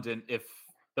abundant if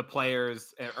the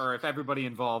players or if everybody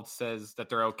involved says that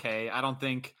they're okay. I don't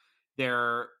think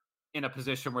they're in a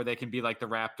position where they can be like the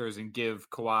Raptors and give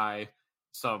Kawhi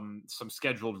some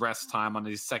scheduled rest time on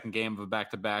the second game of a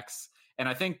back-to-backs. And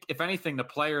I think, if anything, the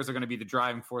players are going to be the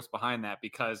driving force behind that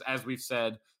because, as we've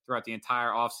said throughout the entire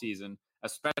offseason,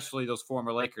 especially those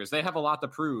former Lakers, they have a lot to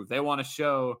prove. They want to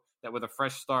show that with a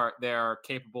fresh start, they are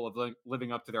capable of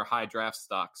living up to their high draft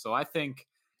stock. So I think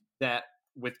that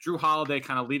with Drew Holiday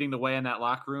kind of leading the way in that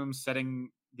locker room, setting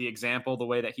the example the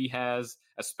way that he has,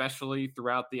 especially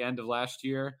throughout the end of last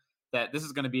year, that this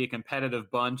is going to be a competitive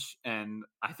bunch. And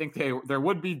I think there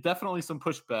would be definitely some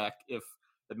pushback if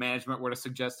the management were to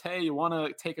suggest, hey, you want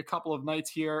to take a couple of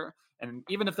nights here? And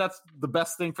even if that's the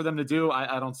best thing for them to do,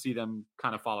 I don't see them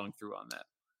kind of following through on that.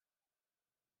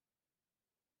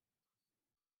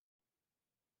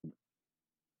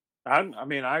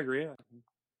 I agree.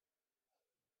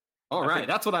 All right,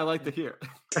 that's what I like to hear.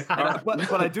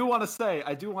 but I do want to say,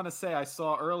 I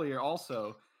saw earlier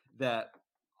also that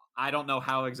I don't know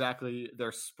how exactly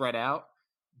they're spread out,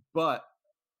 but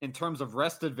in terms of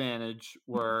rest advantage,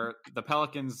 where the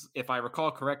Pelicans, if I recall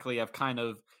correctly, have kind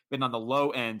of been on the low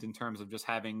end in terms of just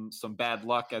having some bad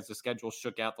luck as the schedule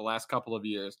shook out the last couple of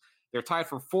years. They're tied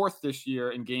for fourth this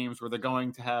year in games where they're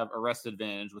going to have a rest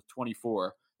advantage with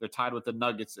 24. They're tied with the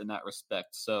Nuggets in that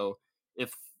respect. So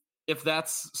if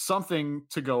that's something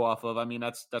to go off of, I mean,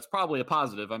 that's probably a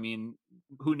positive. I mean,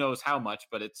 who knows how much,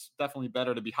 but it's definitely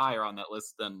better to be higher on that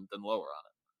list than lower on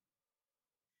it.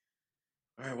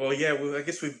 All right, well, yeah, I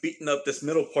guess we've beaten up this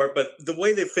middle part, but the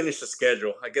way they finish the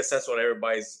schedule, I guess that's what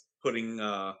everybody's putting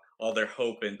all their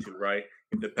hope into, right?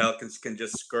 If the Pelicans can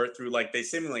just skirt through like they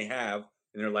seemingly have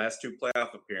in their last two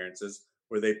playoff appearances,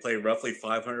 where they play roughly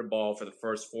 500 ball for the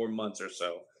first 4 months or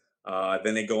so.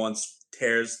 Then they go on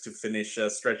tears to finish a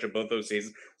stretch of both those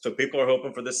seasons. So people are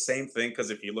hoping for the same thing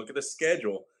because if you look at the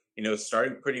schedule,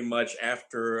 starting pretty much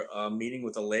after meeting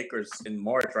with the Lakers in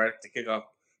March, right, to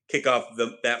kick off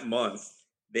that month,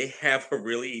 they have a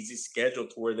really easy schedule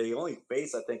to where they only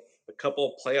face, I think, a couple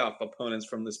of playoff opponents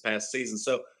from this past season.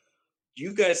 So do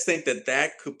you guys think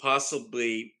that could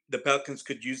possibly, the Pelicans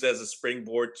could use as a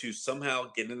springboard to somehow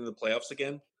get into the playoffs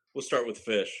again? We'll start with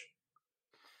Fish.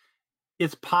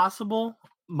 It's possible.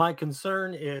 My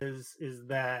concern is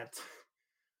that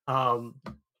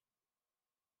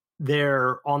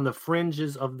they're on the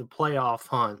fringes of the playoff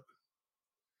hunt.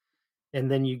 And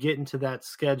then you get into that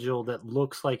schedule that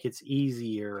looks like it's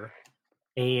easier.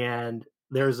 And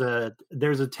there's a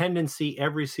tendency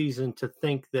every season to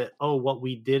think that, what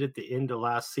we did at the end of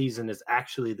last season is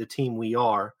actually the team we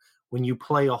are, when you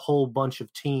play a whole bunch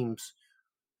of teams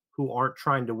who aren't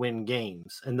trying to win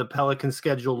games. And the Pelican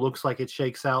schedule looks like it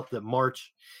shakes out that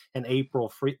March and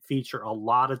April feature a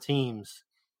lot of teams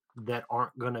that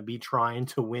aren't going to be trying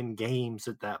to win games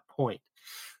at that point.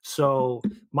 So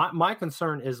my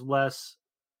concern is less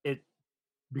it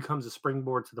becomes a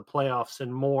springboard to the playoffs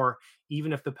and more,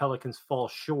 even if the Pelicans fall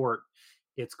short,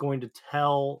 it's going to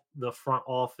tell the front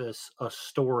office a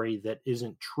story that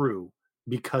isn't true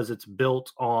because it's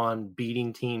built on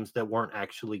beating teams that weren't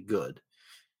actually good.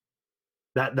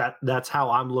 That's how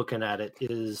I'm looking at it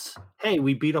is, hey,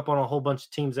 we beat up on a whole bunch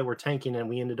of teams that were tanking and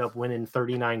we ended up winning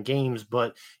 39 games.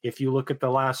 But if you look at the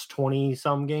last 20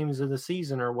 some games of the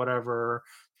season or whatever,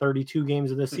 32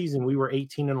 games of the season, we were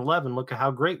 18-11. Look at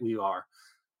how great we are.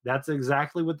 That's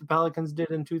exactly what the Pelicans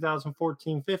did in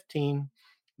 2014-15.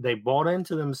 They bought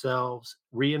into themselves,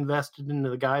 reinvested into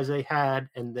the guys they had,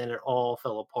 and then it all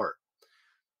fell apart.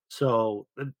 So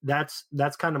that's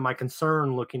kind of my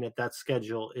concern looking at that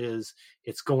schedule is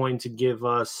it's going to give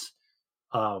us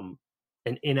an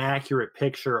inaccurate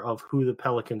picture of who the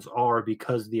Pelicans are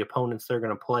because the opponents they're going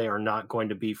to play are not going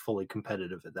to be fully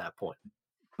competitive at that point.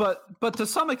 But to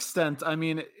some extent, I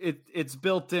mean, it's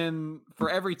built in for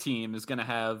every team is going to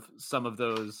have some of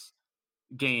those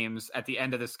games at the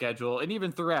end of the schedule and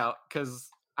even throughout. Because,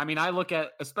 I mean, I look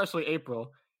at especially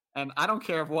April, and I don't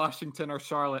care if Washington or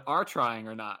Charlotte are trying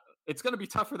or not. It's going to be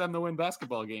tough for them to win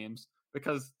basketball games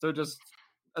because they're just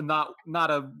not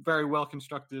a very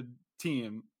well-constructed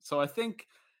team. So I think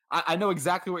I know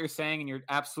exactly what you're saying, and you're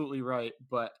absolutely right.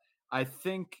 But I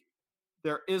think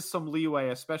there is some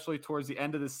leeway, especially towards the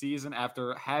end of the season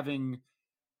after having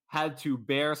had to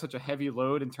bear such a heavy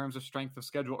load in terms of strength of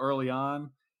schedule early on,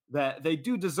 that they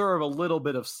do deserve a little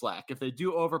bit of slack. If they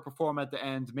do overperform at the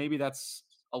end, maybe that's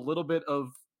a little bit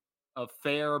of a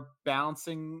fair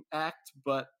balancing act,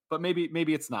 but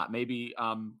maybe it's not. Maybe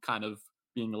I'm kind of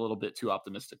being a little bit too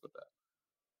optimistic with that.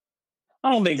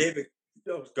 I don't think David,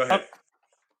 go ahead.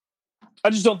 I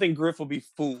just don't think Griff will be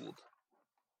fooled.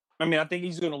 I mean, I think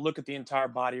he's going to look at the entire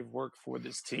body of work for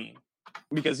this team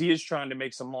because he is trying to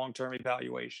make some long-term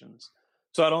evaluations.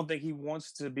 So I don't think he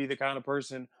wants to be the kind of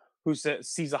person who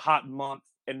sees a hot month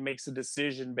and makes a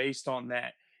decision based on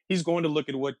that. He's going to look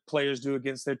at what players do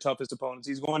against their toughest opponents.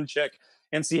 He's going to check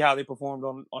and see how they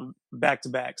performed on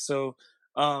back-to-back. So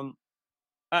I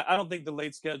don't think the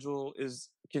late schedule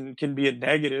can be a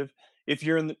negative. If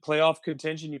you're in the playoff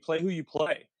contention, you play who you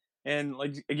play. And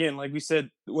like we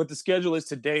said, what the schedule is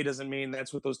today doesn't mean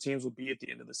that's what those teams will be at the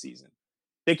end of the season.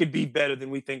 They could be better than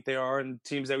we think they are, and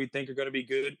teams that we think are going to be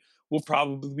good will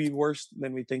probably be worse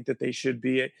than we think that they should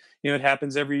be. It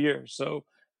happens every year. So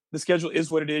the schedule is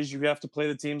what it is. You have to play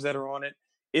the teams that are on it.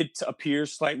 It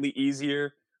appears slightly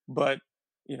easier, but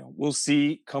we'll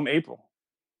see come April.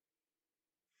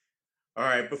 All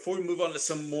right, before we move on to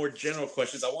some more general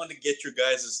questions, I wanted to get your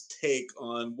guys' take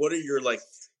on what are your,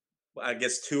 I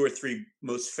guess, 2 or 3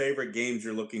 most favorite games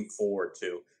you're looking forward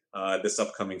to this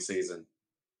upcoming season.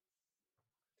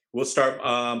 We'll start.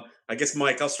 I guess,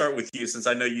 Mike, I'll start with you since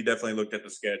I know you definitely looked at the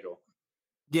schedule.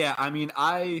 Yeah, I mean,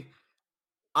 I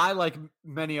like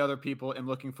many other people am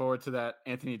looking forward to that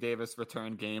Anthony Davis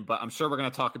return game, but I'm sure we're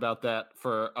going to talk about that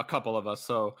for a couple of us,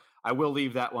 so I will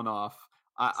leave that one off.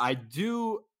 I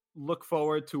do look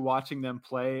forward to watching them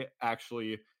play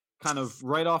actually kind of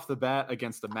right off the bat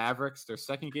against the Mavericks, their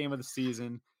second game of the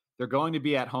season. They're going to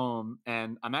be at home,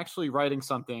 and I'm actually writing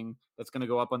something that's going to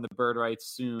go up on the Bird Rights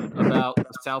soon about the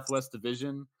Southwest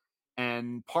Division,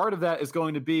 and part of that is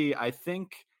going to be, I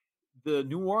think, the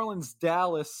New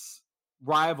Orleans-Dallas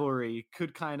rivalry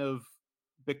could kind of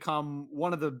become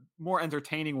one of the more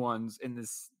entertaining ones in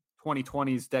this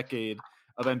 2020s decade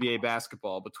of NBA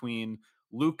basketball, between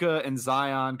Luka and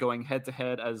Zion going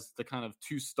head-to-head as the kind of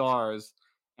 2 stars,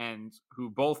 and who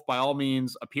both, by all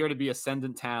means, appear to be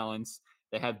ascendant talents.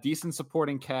 They have decent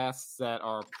supporting casts that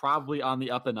are probably on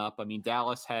the up and up. I mean,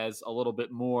 Dallas has a little bit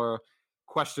more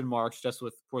question marks just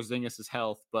with Porzingis'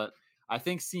 health, but I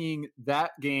think seeing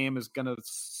that game is going to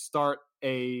start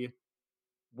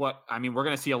we're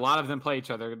going to see a lot of them play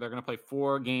each other. They're going to play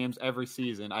 4 games every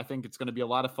season. I think it's going to be a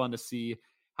lot of fun to see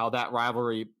how that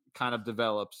rivalry kind of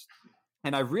develops.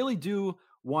 And I really do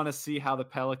want to see how the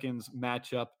Pelicans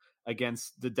match up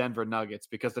against the Denver Nuggets,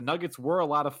 because the Nuggets were a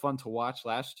lot of fun to watch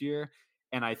last year.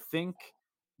 And I think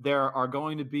there are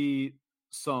going to be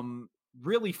some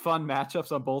really fun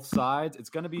matchups on both sides. It's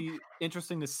going to be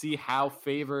interesting to see how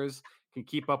Favors can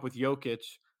keep up with Jokic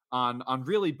on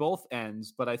really both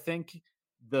ends. But I think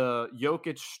the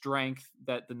Jokic strength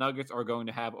that the Nuggets are going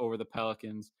to have over the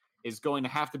Pelicans is going to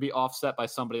have to be offset by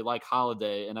somebody like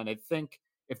Holiday. And then I think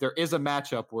if there is a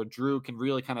matchup where Drew can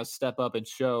really kind of step up and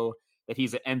show that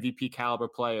he's an MVP caliber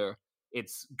player,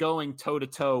 it's going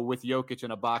toe-to-toe with Jokic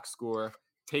in a box score,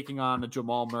 taking on a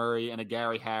Jamal Murray and a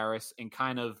Gary Harris, and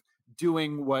kind of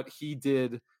doing what he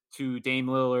did to Dame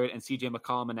Lillard and CJ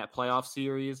McCollum in that playoff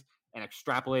series, and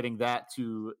extrapolating that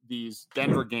to these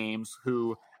Denver games,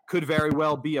 who could very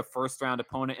well be a first-round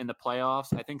opponent in the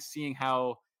playoffs. I think seeing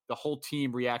how the whole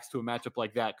team reacts to a matchup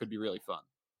like that could be really fun.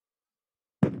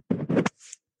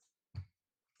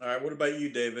 All right, what about you,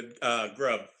 David?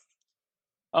 Grub.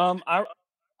 I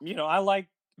like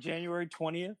January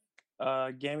 20th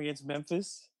game against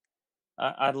Memphis.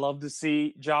 I'd love to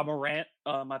see Ja Morant.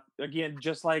 Again,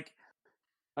 just like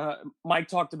Mike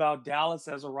talked about Dallas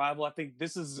as a rival, I think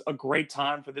this is a great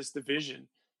time for this division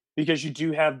because you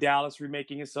do have Dallas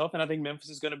remaking itself, and I think Memphis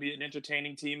is going to be an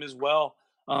entertaining team as well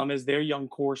as their young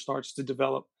core starts to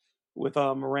develop with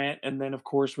Morant, and then, of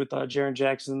course, with Jaren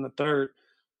Jackson III.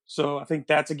 So I think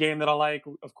that's a game that I like.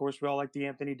 Of course, we all like the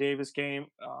Anthony Davis game.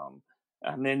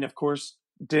 And then, of course,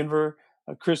 Denver,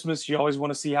 Christmas, you always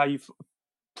want to see how you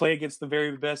play against the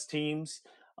very best teams.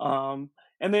 And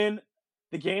then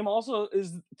the game also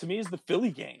is the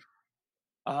Philly game.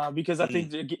 Because I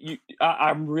think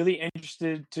I'm really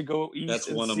interested to go east. That's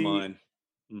and one see of mine.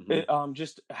 Mm-hmm.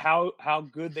 Just how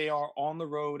good they are on the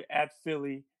road at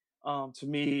Philly, to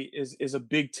me, is a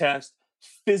big test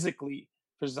physically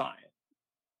for Zion.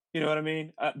 You know what I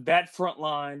mean? That front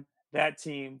line, that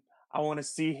team, I want to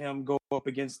see him go up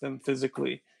against them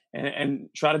physically and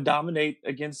try to dominate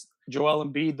against Joel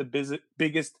Embiid, the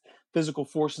biggest physical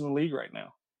force in the league right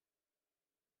now.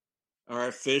 All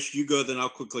right, Fish, you go, then I'll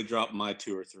quickly drop my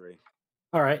 2 or 3.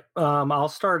 All right. I'll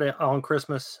start it on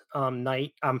Christmas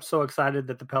night. I'm so excited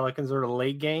that the Pelicans are a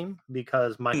late game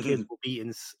because my kids will be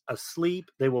asleep.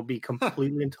 They will be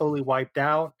completely and totally wiped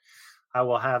out. I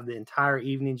will have the entire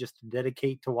evening just to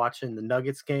dedicate to watching the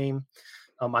Nuggets game.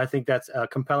 I think that's a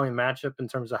compelling matchup in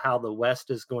terms of how the West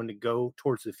is going to go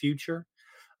towards the future.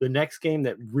 The next game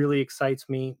that really excites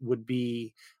me would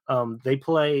be they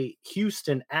play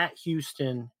Houston at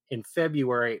Houston in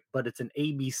February, but it's an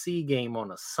ABC game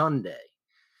on a Sunday.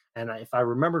 And if I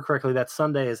remember correctly, that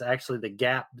Sunday is actually the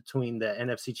gap between the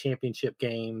NFC Championship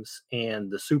games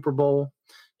and the Super Bowl.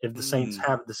 If the Saints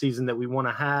have the season that we want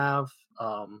to have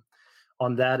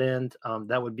on that end,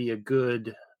 that would be a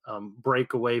good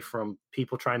break away from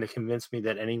people trying to convince me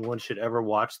that anyone should ever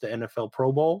watch the NFL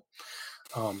Pro Bowl.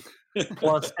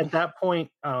 Plus, at that point,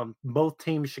 both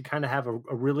teams should kind of have a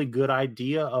really good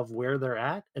idea of where they're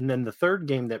at. And then the third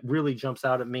game that really jumps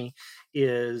out at me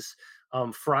is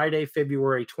Friday,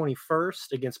 February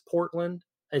 21st against Portland.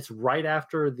 It's right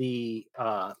after the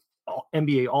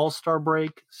NBA All-Star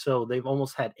break, so they've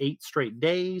almost had 8 straight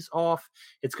days off.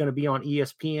 It's going to be on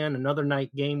ESPN, another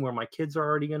night game where my kids are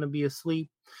already going to be asleep.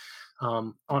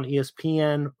 On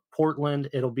ESPN, Portland,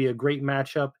 it'll be a great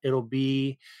matchup. It'll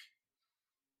be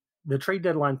the trade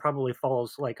deadline probably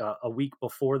falls like a week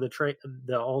before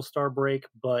the All-Star break.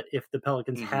 But if the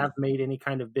Pelicans have made any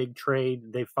kind of big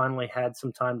trade, they finally had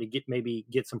some time to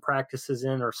get some practices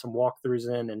in or some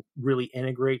walkthroughs in and really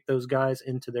integrate those guys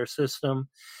into their system.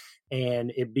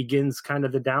 And it begins kind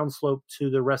of the downslope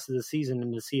to the rest of the season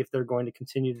and to see if they're going to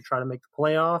continue to try to make the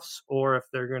playoffs or if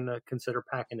they're going to consider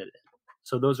packing it in.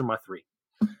 So those are my 3.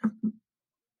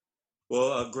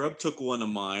 Well, Grubb took one of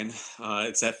mine.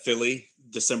 It's at Philly,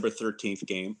 December 13th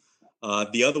game.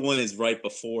 The other one is right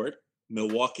before it,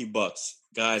 Milwaukee Bucks.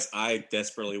 Guys, I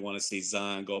desperately want to see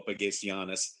Zion go up against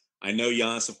Giannis. I know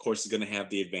Giannis, of course, is going to have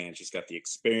the advantage. He's got the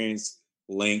experience,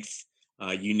 length,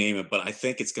 you name it. But I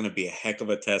think it's going to be a heck of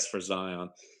a test for Zion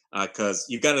because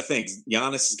you've got to think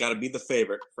Giannis has got to be the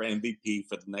favorite for MVP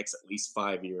for the next at least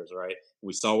 5 years, right?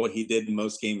 We saw what he did in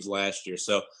most games last year.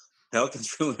 So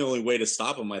Pelicans really the only way to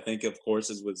stop him, I think, of course,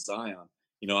 is with Zion.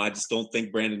 I just don't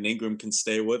think Brandon Ingram can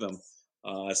stay with him.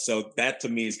 So that, to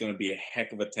me, is going to be a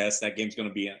heck of a test. That game's going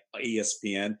to be on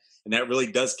ESPN, and that really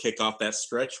does kick off that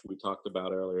stretch we talked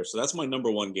about earlier. So that's my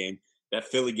number 1 game. That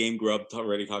Philly game Grubb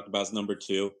already talked about is number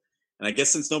 2. And I guess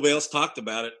since nobody else talked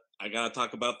about it, I got to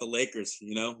talk about the Lakers,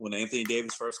 when Anthony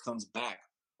Davis first comes back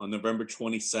on November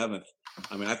 27th.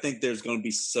 I mean, I think there's going to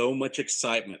be so much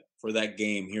excitement for that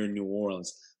game here in New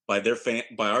Orleans by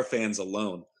our fans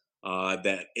alone,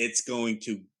 that it's going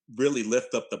to really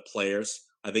lift up the players.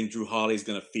 I think Drew Holiday is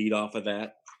going to feed off of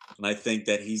that. And I think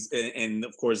that and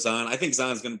of course, Zion, I think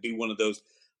Zion's going to be one of those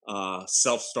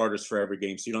self-starters for every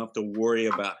game. So you don't have to worry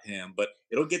about him, but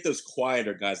it'll get those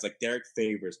quieter guys like Derek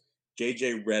Favors,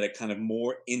 JJ Redick kind of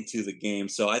more into the game.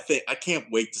 So I can't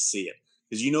wait to see it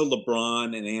because,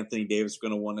 LeBron and Anthony Davis are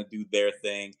going to want to do their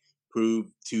thing, prove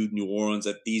to New Orleans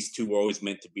that these two were always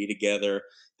meant to be together.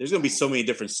 There's going to be so many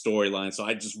different storylines, so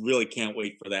I just really can't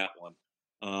wait for that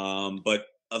one. But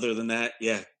other than that,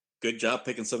 yeah, good job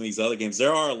picking some of these other games.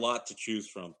 There are a lot to choose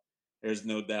from. There's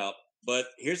no doubt. But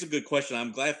here's a good question.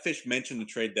 I'm glad Fish mentioned the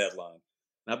trade deadline.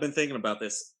 And I've been thinking about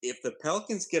this. If the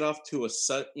Pelicans get off to a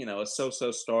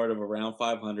so-so start of around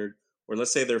 500, or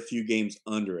let's say they're a few games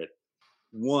under it,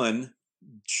 1,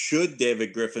 should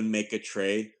David Griffin make a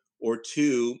trade? Or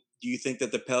 2, do you think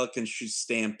that the Pelicans should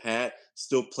stand pat,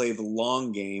 still play the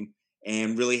long game,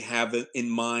 and really have it in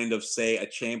mind of, say, a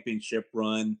championship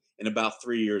run in about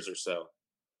 3 years or so?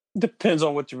 Depends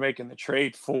on what you're making the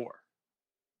trade for.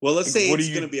 Well, let's say it's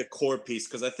going to be a core piece,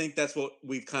 because I think that's what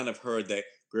we've kind of heard, that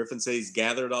Griffin says he's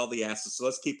gathered all the assets. So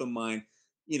let's keep in mind,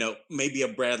 maybe a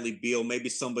Bradley Beal, maybe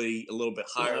somebody a little bit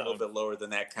higher, a little bit lower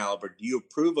than that caliber. Do you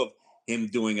approve of him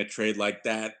doing a trade like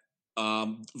that,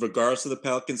 regardless of the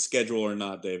Pelicans' schedule or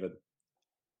not, David?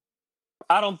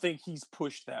 I don't think he's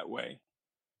pushed that way.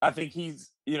 I think he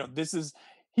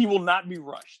will not be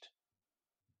rushed.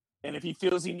 And if he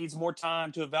feels he needs more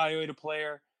time to evaluate a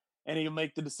player and he'll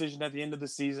make the decision at the end of the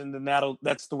season, then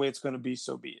that's the way it's going to be,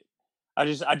 so be it. I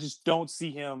just don't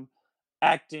see him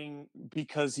acting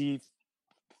because he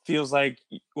feels like,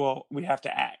 well, we have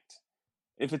to act.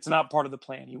 If it's not part of the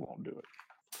plan, he won't do it.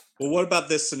 Well, what about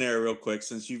this scenario real quick,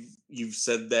 since you've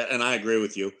said that, and I agree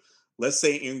with you. Let's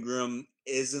say Ingram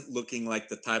isn't looking like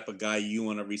the type of guy you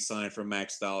want to re-sign for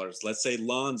max dollars. Let's say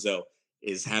Lonzo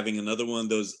is having another one of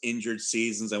those injured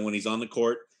seasons, and when he's on the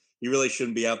court, he really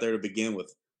shouldn't be out there to begin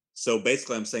with. So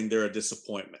basically, I'm saying they're a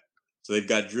disappointment. So they've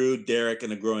got Drew, Derek,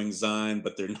 and a growing Zion,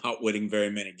 but they're not winning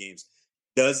very many games.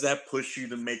 Does that push you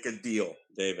to make a deal,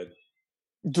 David?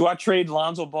 Do I trade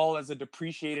Lonzo Ball as a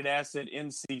depreciated asset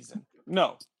in season?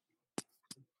 No.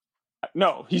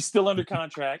 No, he's still under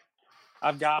contract.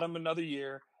 I've got him another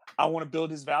year. I want to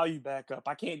build his value back up.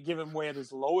 I can't give him away at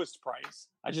his lowest price.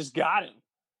 I just got him.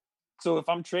 So if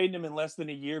I'm trading him in less than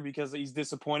a year because he's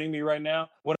disappointing me right now,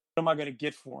 what am I going to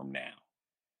get for him now?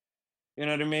 You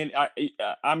know what I mean?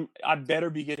 I better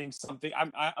be getting something.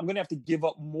 I'm going to have to give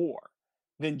up more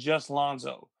than just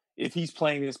Lonzo if he's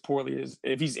playing as poorly as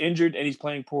if he's injured and he's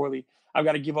playing poorly. I've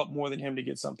got to give up more than him to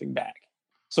get something back.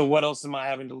 So what else am I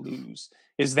having to lose?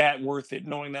 Is that worth it?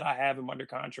 Knowing that I have him under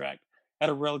contract at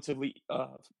a relatively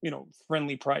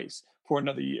friendly price for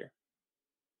another year.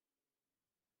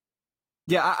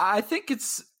 Yeah, I think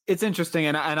it's interesting,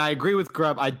 and I agree with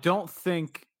Grubb. I don't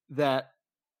think that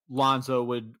Lonzo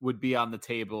would be on the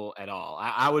table at all.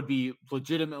 I would be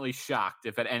legitimately shocked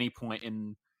if at any point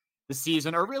in the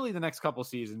season, or really the next couple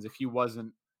seasons, if he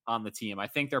wasn't on the team. I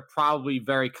think they're probably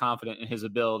very confident in his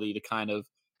ability to kind of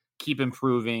keep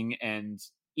improving, and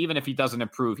even if he doesn't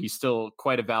improve, he's still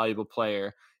quite a valuable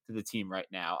player to the team right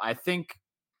now. I think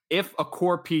if a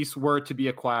core piece were to be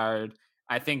acquired,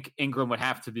 I think Ingram would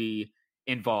have to be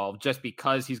involved just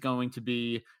because he's going to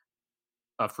be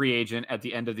a free agent at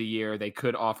the end of the year. They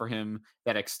could offer him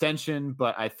that extension,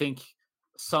 but I think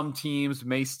some teams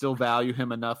may still value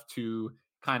him enough to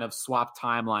kind of swap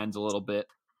timelines a little bit.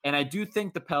 And I do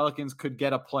think the Pelicans could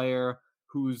get a player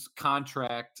whose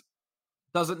contract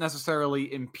doesn't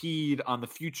necessarily impede on the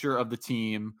future of the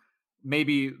team,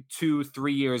 maybe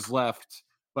 2-3 years left,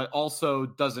 but also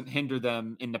doesn't hinder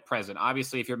them in the present.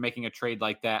 Obviously, if you're making a trade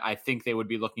like that, I think they would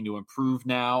be looking to improve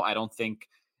now. I don't think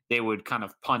they would kind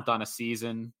of punt on a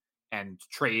season and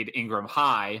trade Ingram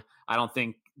high. I don't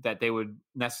think that they would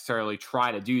necessarily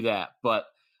try to do that, but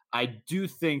I do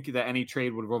think that any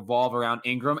trade would revolve around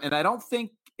Ingram, and I don't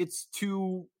think it's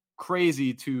too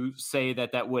crazy to say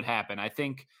that that would happen. I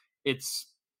think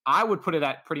I would put it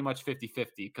at pretty much 50-50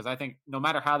 because I think no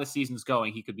matter how the season's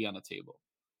going, he could be on the table.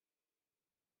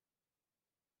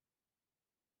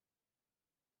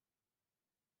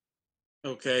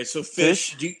 Okay, so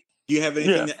Fish, do you have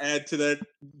anything to add to that?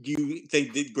 Do you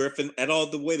think Griffin, at all,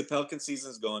 the way the Pelican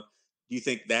season is going, do you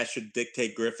think that should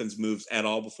dictate Griffin's moves at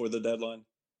all before the deadline?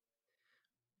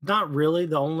 Not really.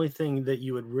 The only thing that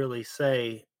you would really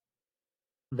say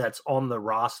that's on the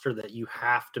roster that you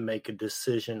have to make a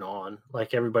decision on,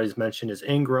 like everybody's mentioned, is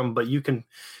Ingram, but you can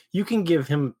give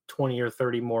him 20 or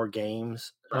 30 more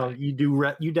games. Right.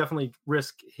 You definitely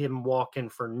risk him walking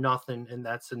for nothing in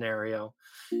that scenario.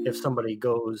 If somebody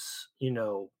goes,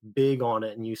 big on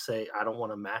it and you say, I don't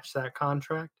want to match that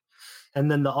contract. And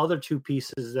then the other two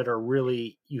pieces that are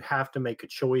really, you have to make a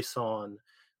choice on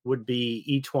would be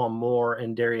E'Twaun Moore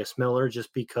and Darius Miller,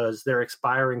 just because they're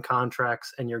expiring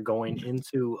contracts and you're going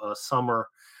into a summer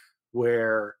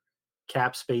where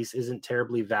cap space isn't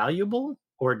terribly valuable,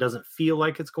 or it doesn't feel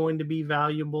like it's going to be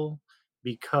valuable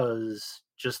because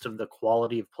just of the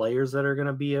quality of players that are going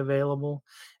to be available.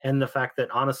 And the fact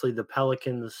that, honestly, the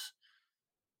Pelicans,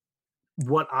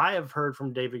 what I have heard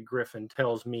from David Griffin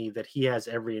tells me that he has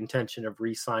every intention of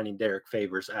re-signing Derek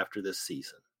Favors after this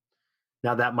season.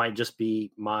 Now, that might just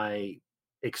be my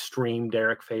extreme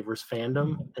Derek Favors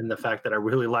fandom and the fact that I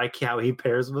really like how he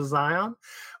pairs with Zion.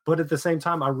 But at the same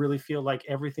time, I really feel like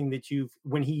everything that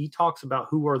when he talks about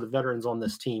who are the veterans on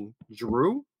this team,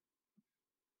 Drew,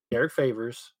 Derek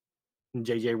Favors, and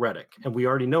JJ Redick. And we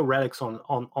already know Redick's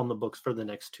on the books for the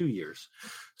next 2 years.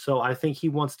 So I think he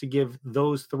wants to give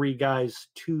those three guys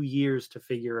 2 years to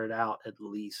figure it out at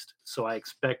least. So I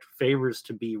expect Favors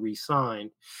to be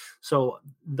re-signed. So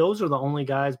those are the only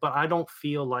guys, but I don't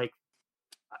feel like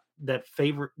that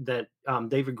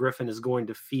David Griffin is going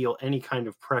to feel any kind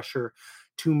of pressure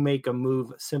to make a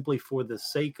move simply for the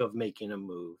sake of making a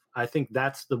move. I think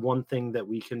that's the one thing that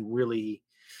we can really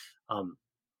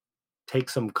take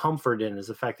some comfort in, is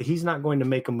the fact that he's not going to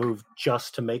make a move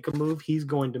just to make a move. He's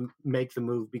going to make the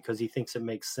move because he thinks it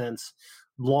makes sense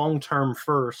long-term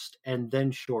first and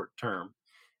then short-term.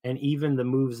 And even the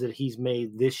moves that he's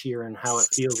made this year and how it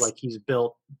feels like he's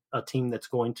built a team that's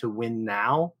going to win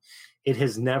now, it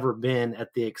has never been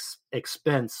at the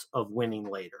expense of winning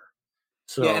later.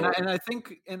 So yeah, and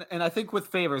I think with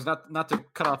Favors, not to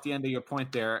cut off the end of your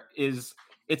point there, is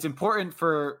it's important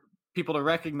for people to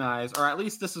recognize, or at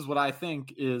least this is what I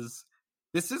think, is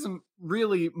this isn't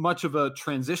really much of a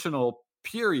transitional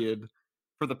period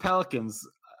for the Pelicans.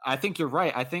 I think you're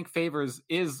right. I think Favors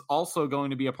is also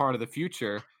going to be a part of the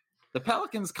future. The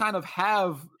Pelicans kind of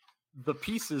have the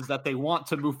pieces that they want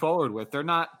to move forward with. They're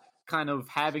not kind of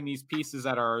having these pieces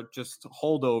that are just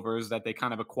holdovers that they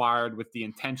kind of acquired with the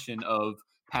intention of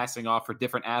passing off for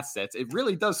different assets. It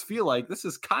really does feel like this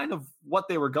is kind of what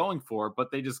they were going for,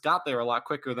 but they just got there a lot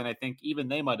quicker than I think even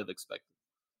they might have expected.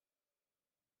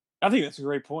 I think that's a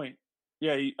great point.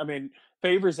 Yeah, I mean,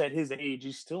 Favors at his age,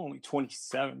 he's still only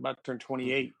 27, about to turn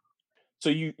 28. So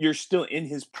you're still in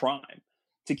his prime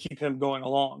to keep him going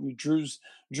along. Drew's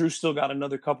still got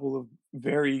another couple of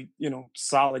very,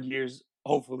 solid years,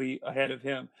 hopefully, ahead of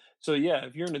him. So yeah,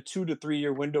 if you're in a 2 to 3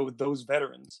 year window with those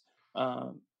veterans,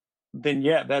 then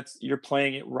yeah, you're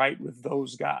playing it right with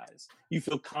those guys. You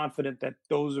feel confident that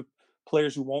those are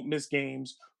players who won't miss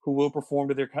games, who will perform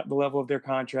to the level of their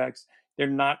contracts. They're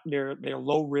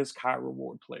low risk, high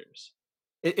reward players.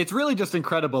 It's really just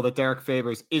incredible that Derek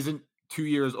Favors isn't 2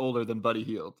 years older than Buddy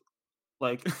Hield.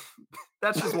 Like,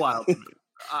 that's just wild to me.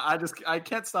 I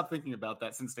can't stop thinking about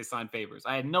that since they signed Favors.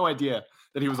 I had no idea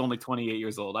that he was only 28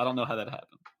 years old. I don't know how that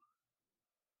happened.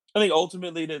 I think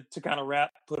ultimately to kind of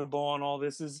put a bow on all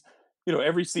this is,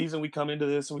 every season we come into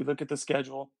this and we look at the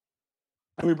schedule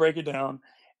and we break it down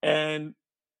and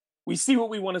we see what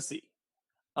we want to see.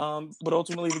 But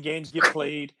ultimately the games get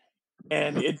played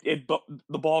and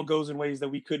the ball goes in ways that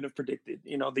we couldn't have predicted.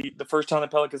 The first time the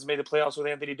Pelicans made the playoffs with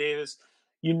Anthony Davis,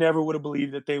 you never would have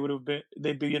believed that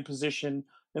they'd be in position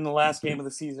in the last game of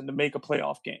the season to make a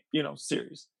playoff game,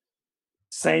 series.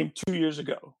 Same 2 years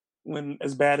ago when,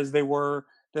 as bad as they were,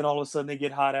 then all of a sudden they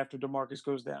get hot after DeMarcus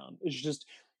goes down. It's just,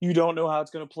 you don't know how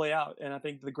it's going to play out. And I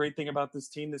think the great thing about this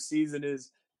team this season is,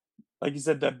 like you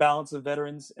said, that balance of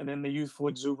veterans and then the youthful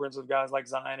exuberance of guys like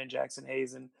Zion and Jackson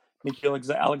Hayes and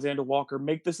Nickeil Alexander-Walker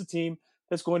make this a team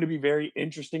that's going to be very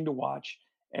interesting to watch.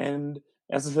 And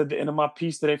as I said at the end of my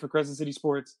piece today for Crescent City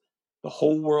Sports, the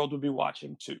whole world will be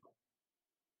watching too.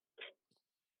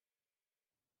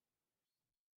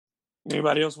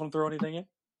 Anybody else want to throw anything in?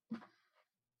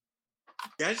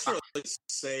 Yeah, I just want to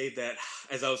say that,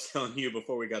 as I was telling you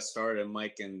before we got started,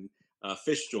 Mike and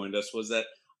Fish joined us, was that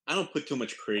I don't put too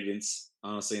much credence,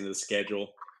 honestly, into the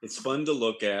schedule. It's fun to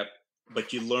look at,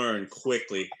 but you learn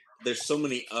quickly. There's so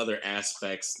many other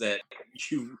aspects that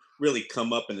you really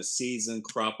come up in a season,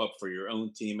 crop up for your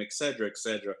own team, et cetera,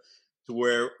 to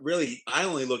where really I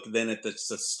only look then at the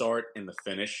start and the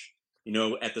finish.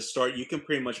 At the start, you can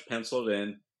pretty much pencil it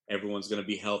in. Everyone's going to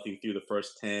be healthy through the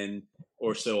first 10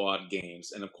 or so odd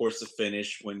games. And of course, the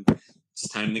finish, when it's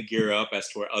time to gear up as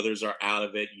to where others are out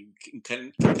of it, you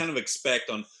can kind of expect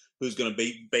on who's going to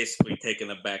be basically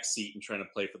taking a back seat and trying to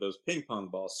play for those ping pong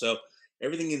balls. So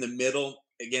everything in the middle,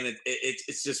 again,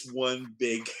 it's just one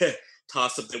big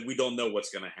toss up that we don't know what's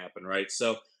going to happen, right?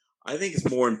 So I think it's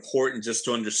more important just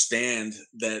to understand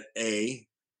that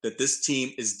that this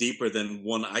team is deeper than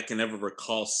one I can ever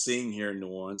recall seeing here in New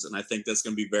Orleans. And I think that's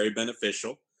going to be very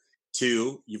beneficial.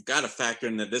 2, you've got to factor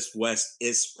in that this West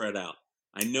is spread out.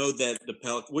 I know that the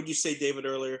Pelicans, what did you say, David,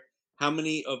 earlier? How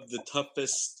many of the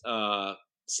toughest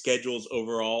schedules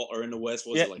overall are in the West?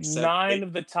 Was it like 7? 9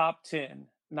 of the top 10.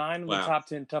 9 of the top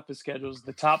 10 toughest schedules.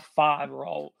 The top 5 are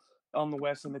all on the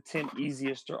West, and the 10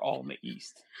 easiest are all in the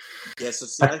East. Yeah, so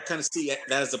see, I kind of see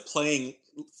that as a playing,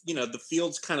 the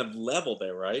field's kind of level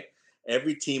there, right?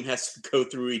 Every team has to go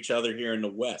through each other here in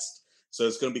the West. So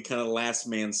it's going to be kind of last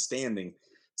man standing.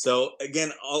 So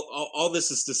again, all this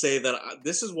is to say that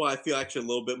this is why I feel actually a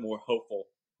little bit more hopeful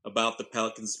about the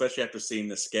Pelicans, especially after seeing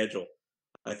the schedule.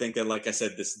 I think that, like I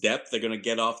said, this depth, they're going to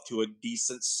get off to a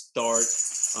decent start.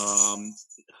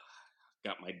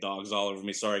 Got my dogs all over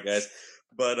me. Sorry, guys.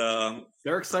 But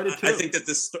they're excited too. I think that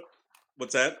this.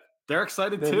 What's that? They're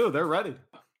excited too. They're ready.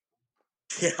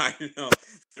 Yeah, I know.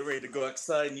 They're ready to go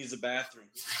outside and use the bathroom.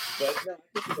 But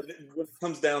when it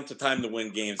comes down to time to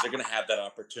win games, they're going to have that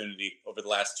opportunity over the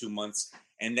last 2 months,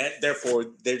 and that therefore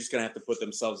they're just going to have to put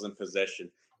themselves in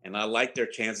possession. And I like their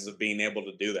chances of being able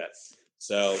to do that.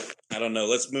 So I don't know.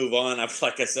 Let's move on.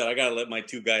 Like I said, I got to let my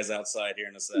 2 guys outside here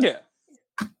in a second.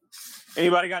 Yeah.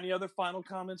 Anybody got any other final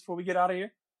comments before we get out of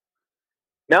here?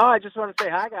 No, I just want to say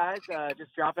hi, guys.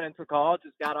 Just dropping into the call.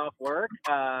 Just got off work.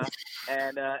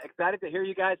 And excited to hear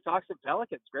you guys talk some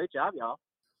Pelicans. Great job, y'all.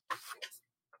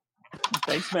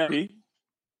 Thanks, Matty.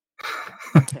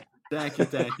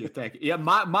 Thank you. Yeah,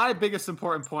 my biggest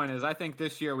important point is I think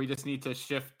this year we just need to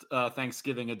shift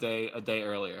Thanksgiving a day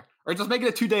earlier, or just make it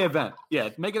a 2-day event. Yeah,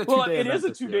 make it a 2-day event. Well, it is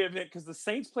a 2-day event because the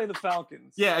Saints play the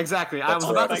Falcons. Yeah, exactly. I was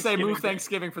about to say move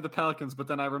Thanksgiving for the Pelicans, but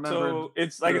then I remembered. So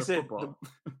it's like I said,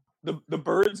 the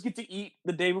birds get to eat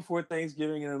the day before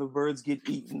Thanksgiving, and then the birds get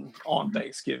eaten on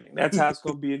Thanksgiving. That's how it's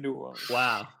going to be in New Orleans.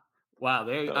 Wow.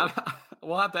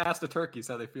 We'll have to ask the turkeys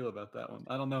how they feel about that one.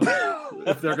 I don't know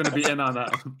if they're going to be in on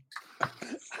that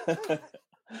one.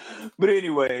 But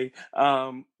anyway,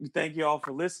 thank you all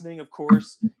for listening. Of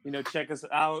course, check us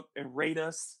out and rate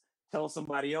us. Tell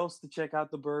somebody else to check out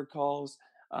the Bird Calls.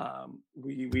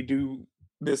 We do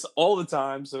this all the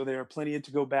time, so there are plenty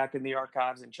to go back in the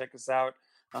archives and check us out.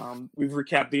 We've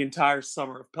recapped the entire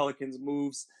summer of Pelicans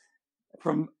moves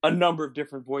from a number of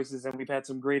different voices, and we've had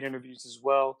some great interviews as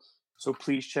well. So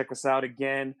please check us out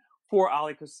again. For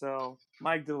Ali Cassell,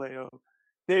 Mike DeLeo,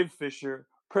 Dave Fisher,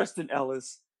 Preston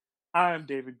Ellis, I am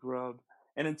David Grubb.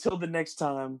 And until the next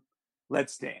time,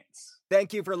 let's dance.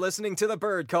 Thank you for listening to the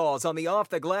Bird Calls on the Off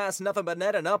the Glass, Nothing But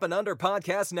Net, and Up and Under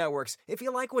podcast networks. If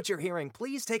you like what you're hearing,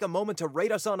 please take a moment to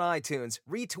rate us on iTunes,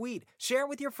 retweet, share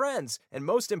with your friends, and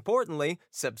most importantly,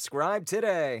 subscribe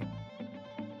today.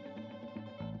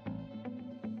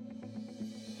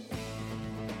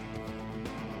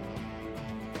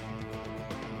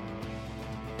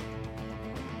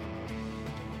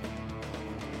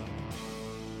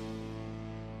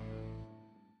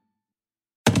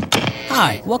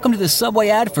 Hi, welcome to the Subway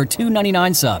ad for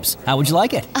 $2.99 subs. How would you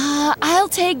like it? I'll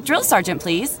take Drill Sergeant,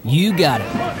 please. You got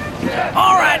it.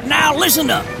 All right, now listen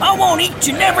up. I want each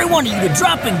and every one of you to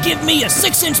drop and give me a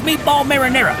 6-inch meatball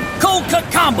marinara, cold cut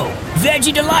combo,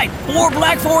 veggie delight, or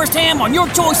Black Forest ham on your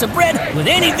choice of bread with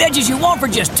any veggies you want for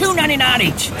just $2.99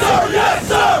 each. Sir, yes,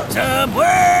 sir!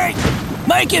 Subway!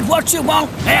 Make it what you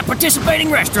want at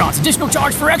participating restaurants. Additional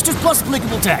charge for extras plus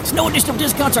applicable tax. No additional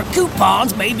discounts or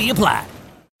coupons may be applied.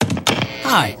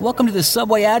 Hi, welcome to the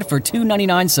Subway ad for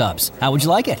 $2.99 subs. How would you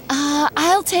like it?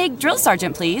 I'll take Drill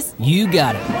Sergeant, please. You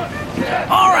got it.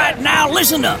 All right, now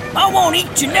listen up. I want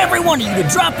each and every one of you to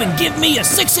drop and give me a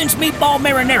 6-inch meatball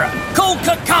marinara, cold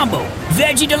cut combo,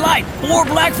 veggie delight, or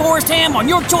Black Forest ham on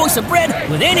your choice of bread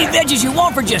with any veggies you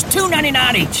want for just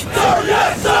 $2.99 each. Sir,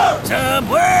 yes, sir!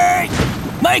 Subway!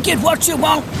 Make it what you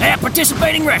want at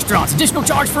participating restaurants. Additional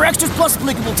charge for extras plus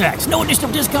applicable tax. No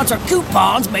additional discounts or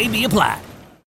coupons may be applied.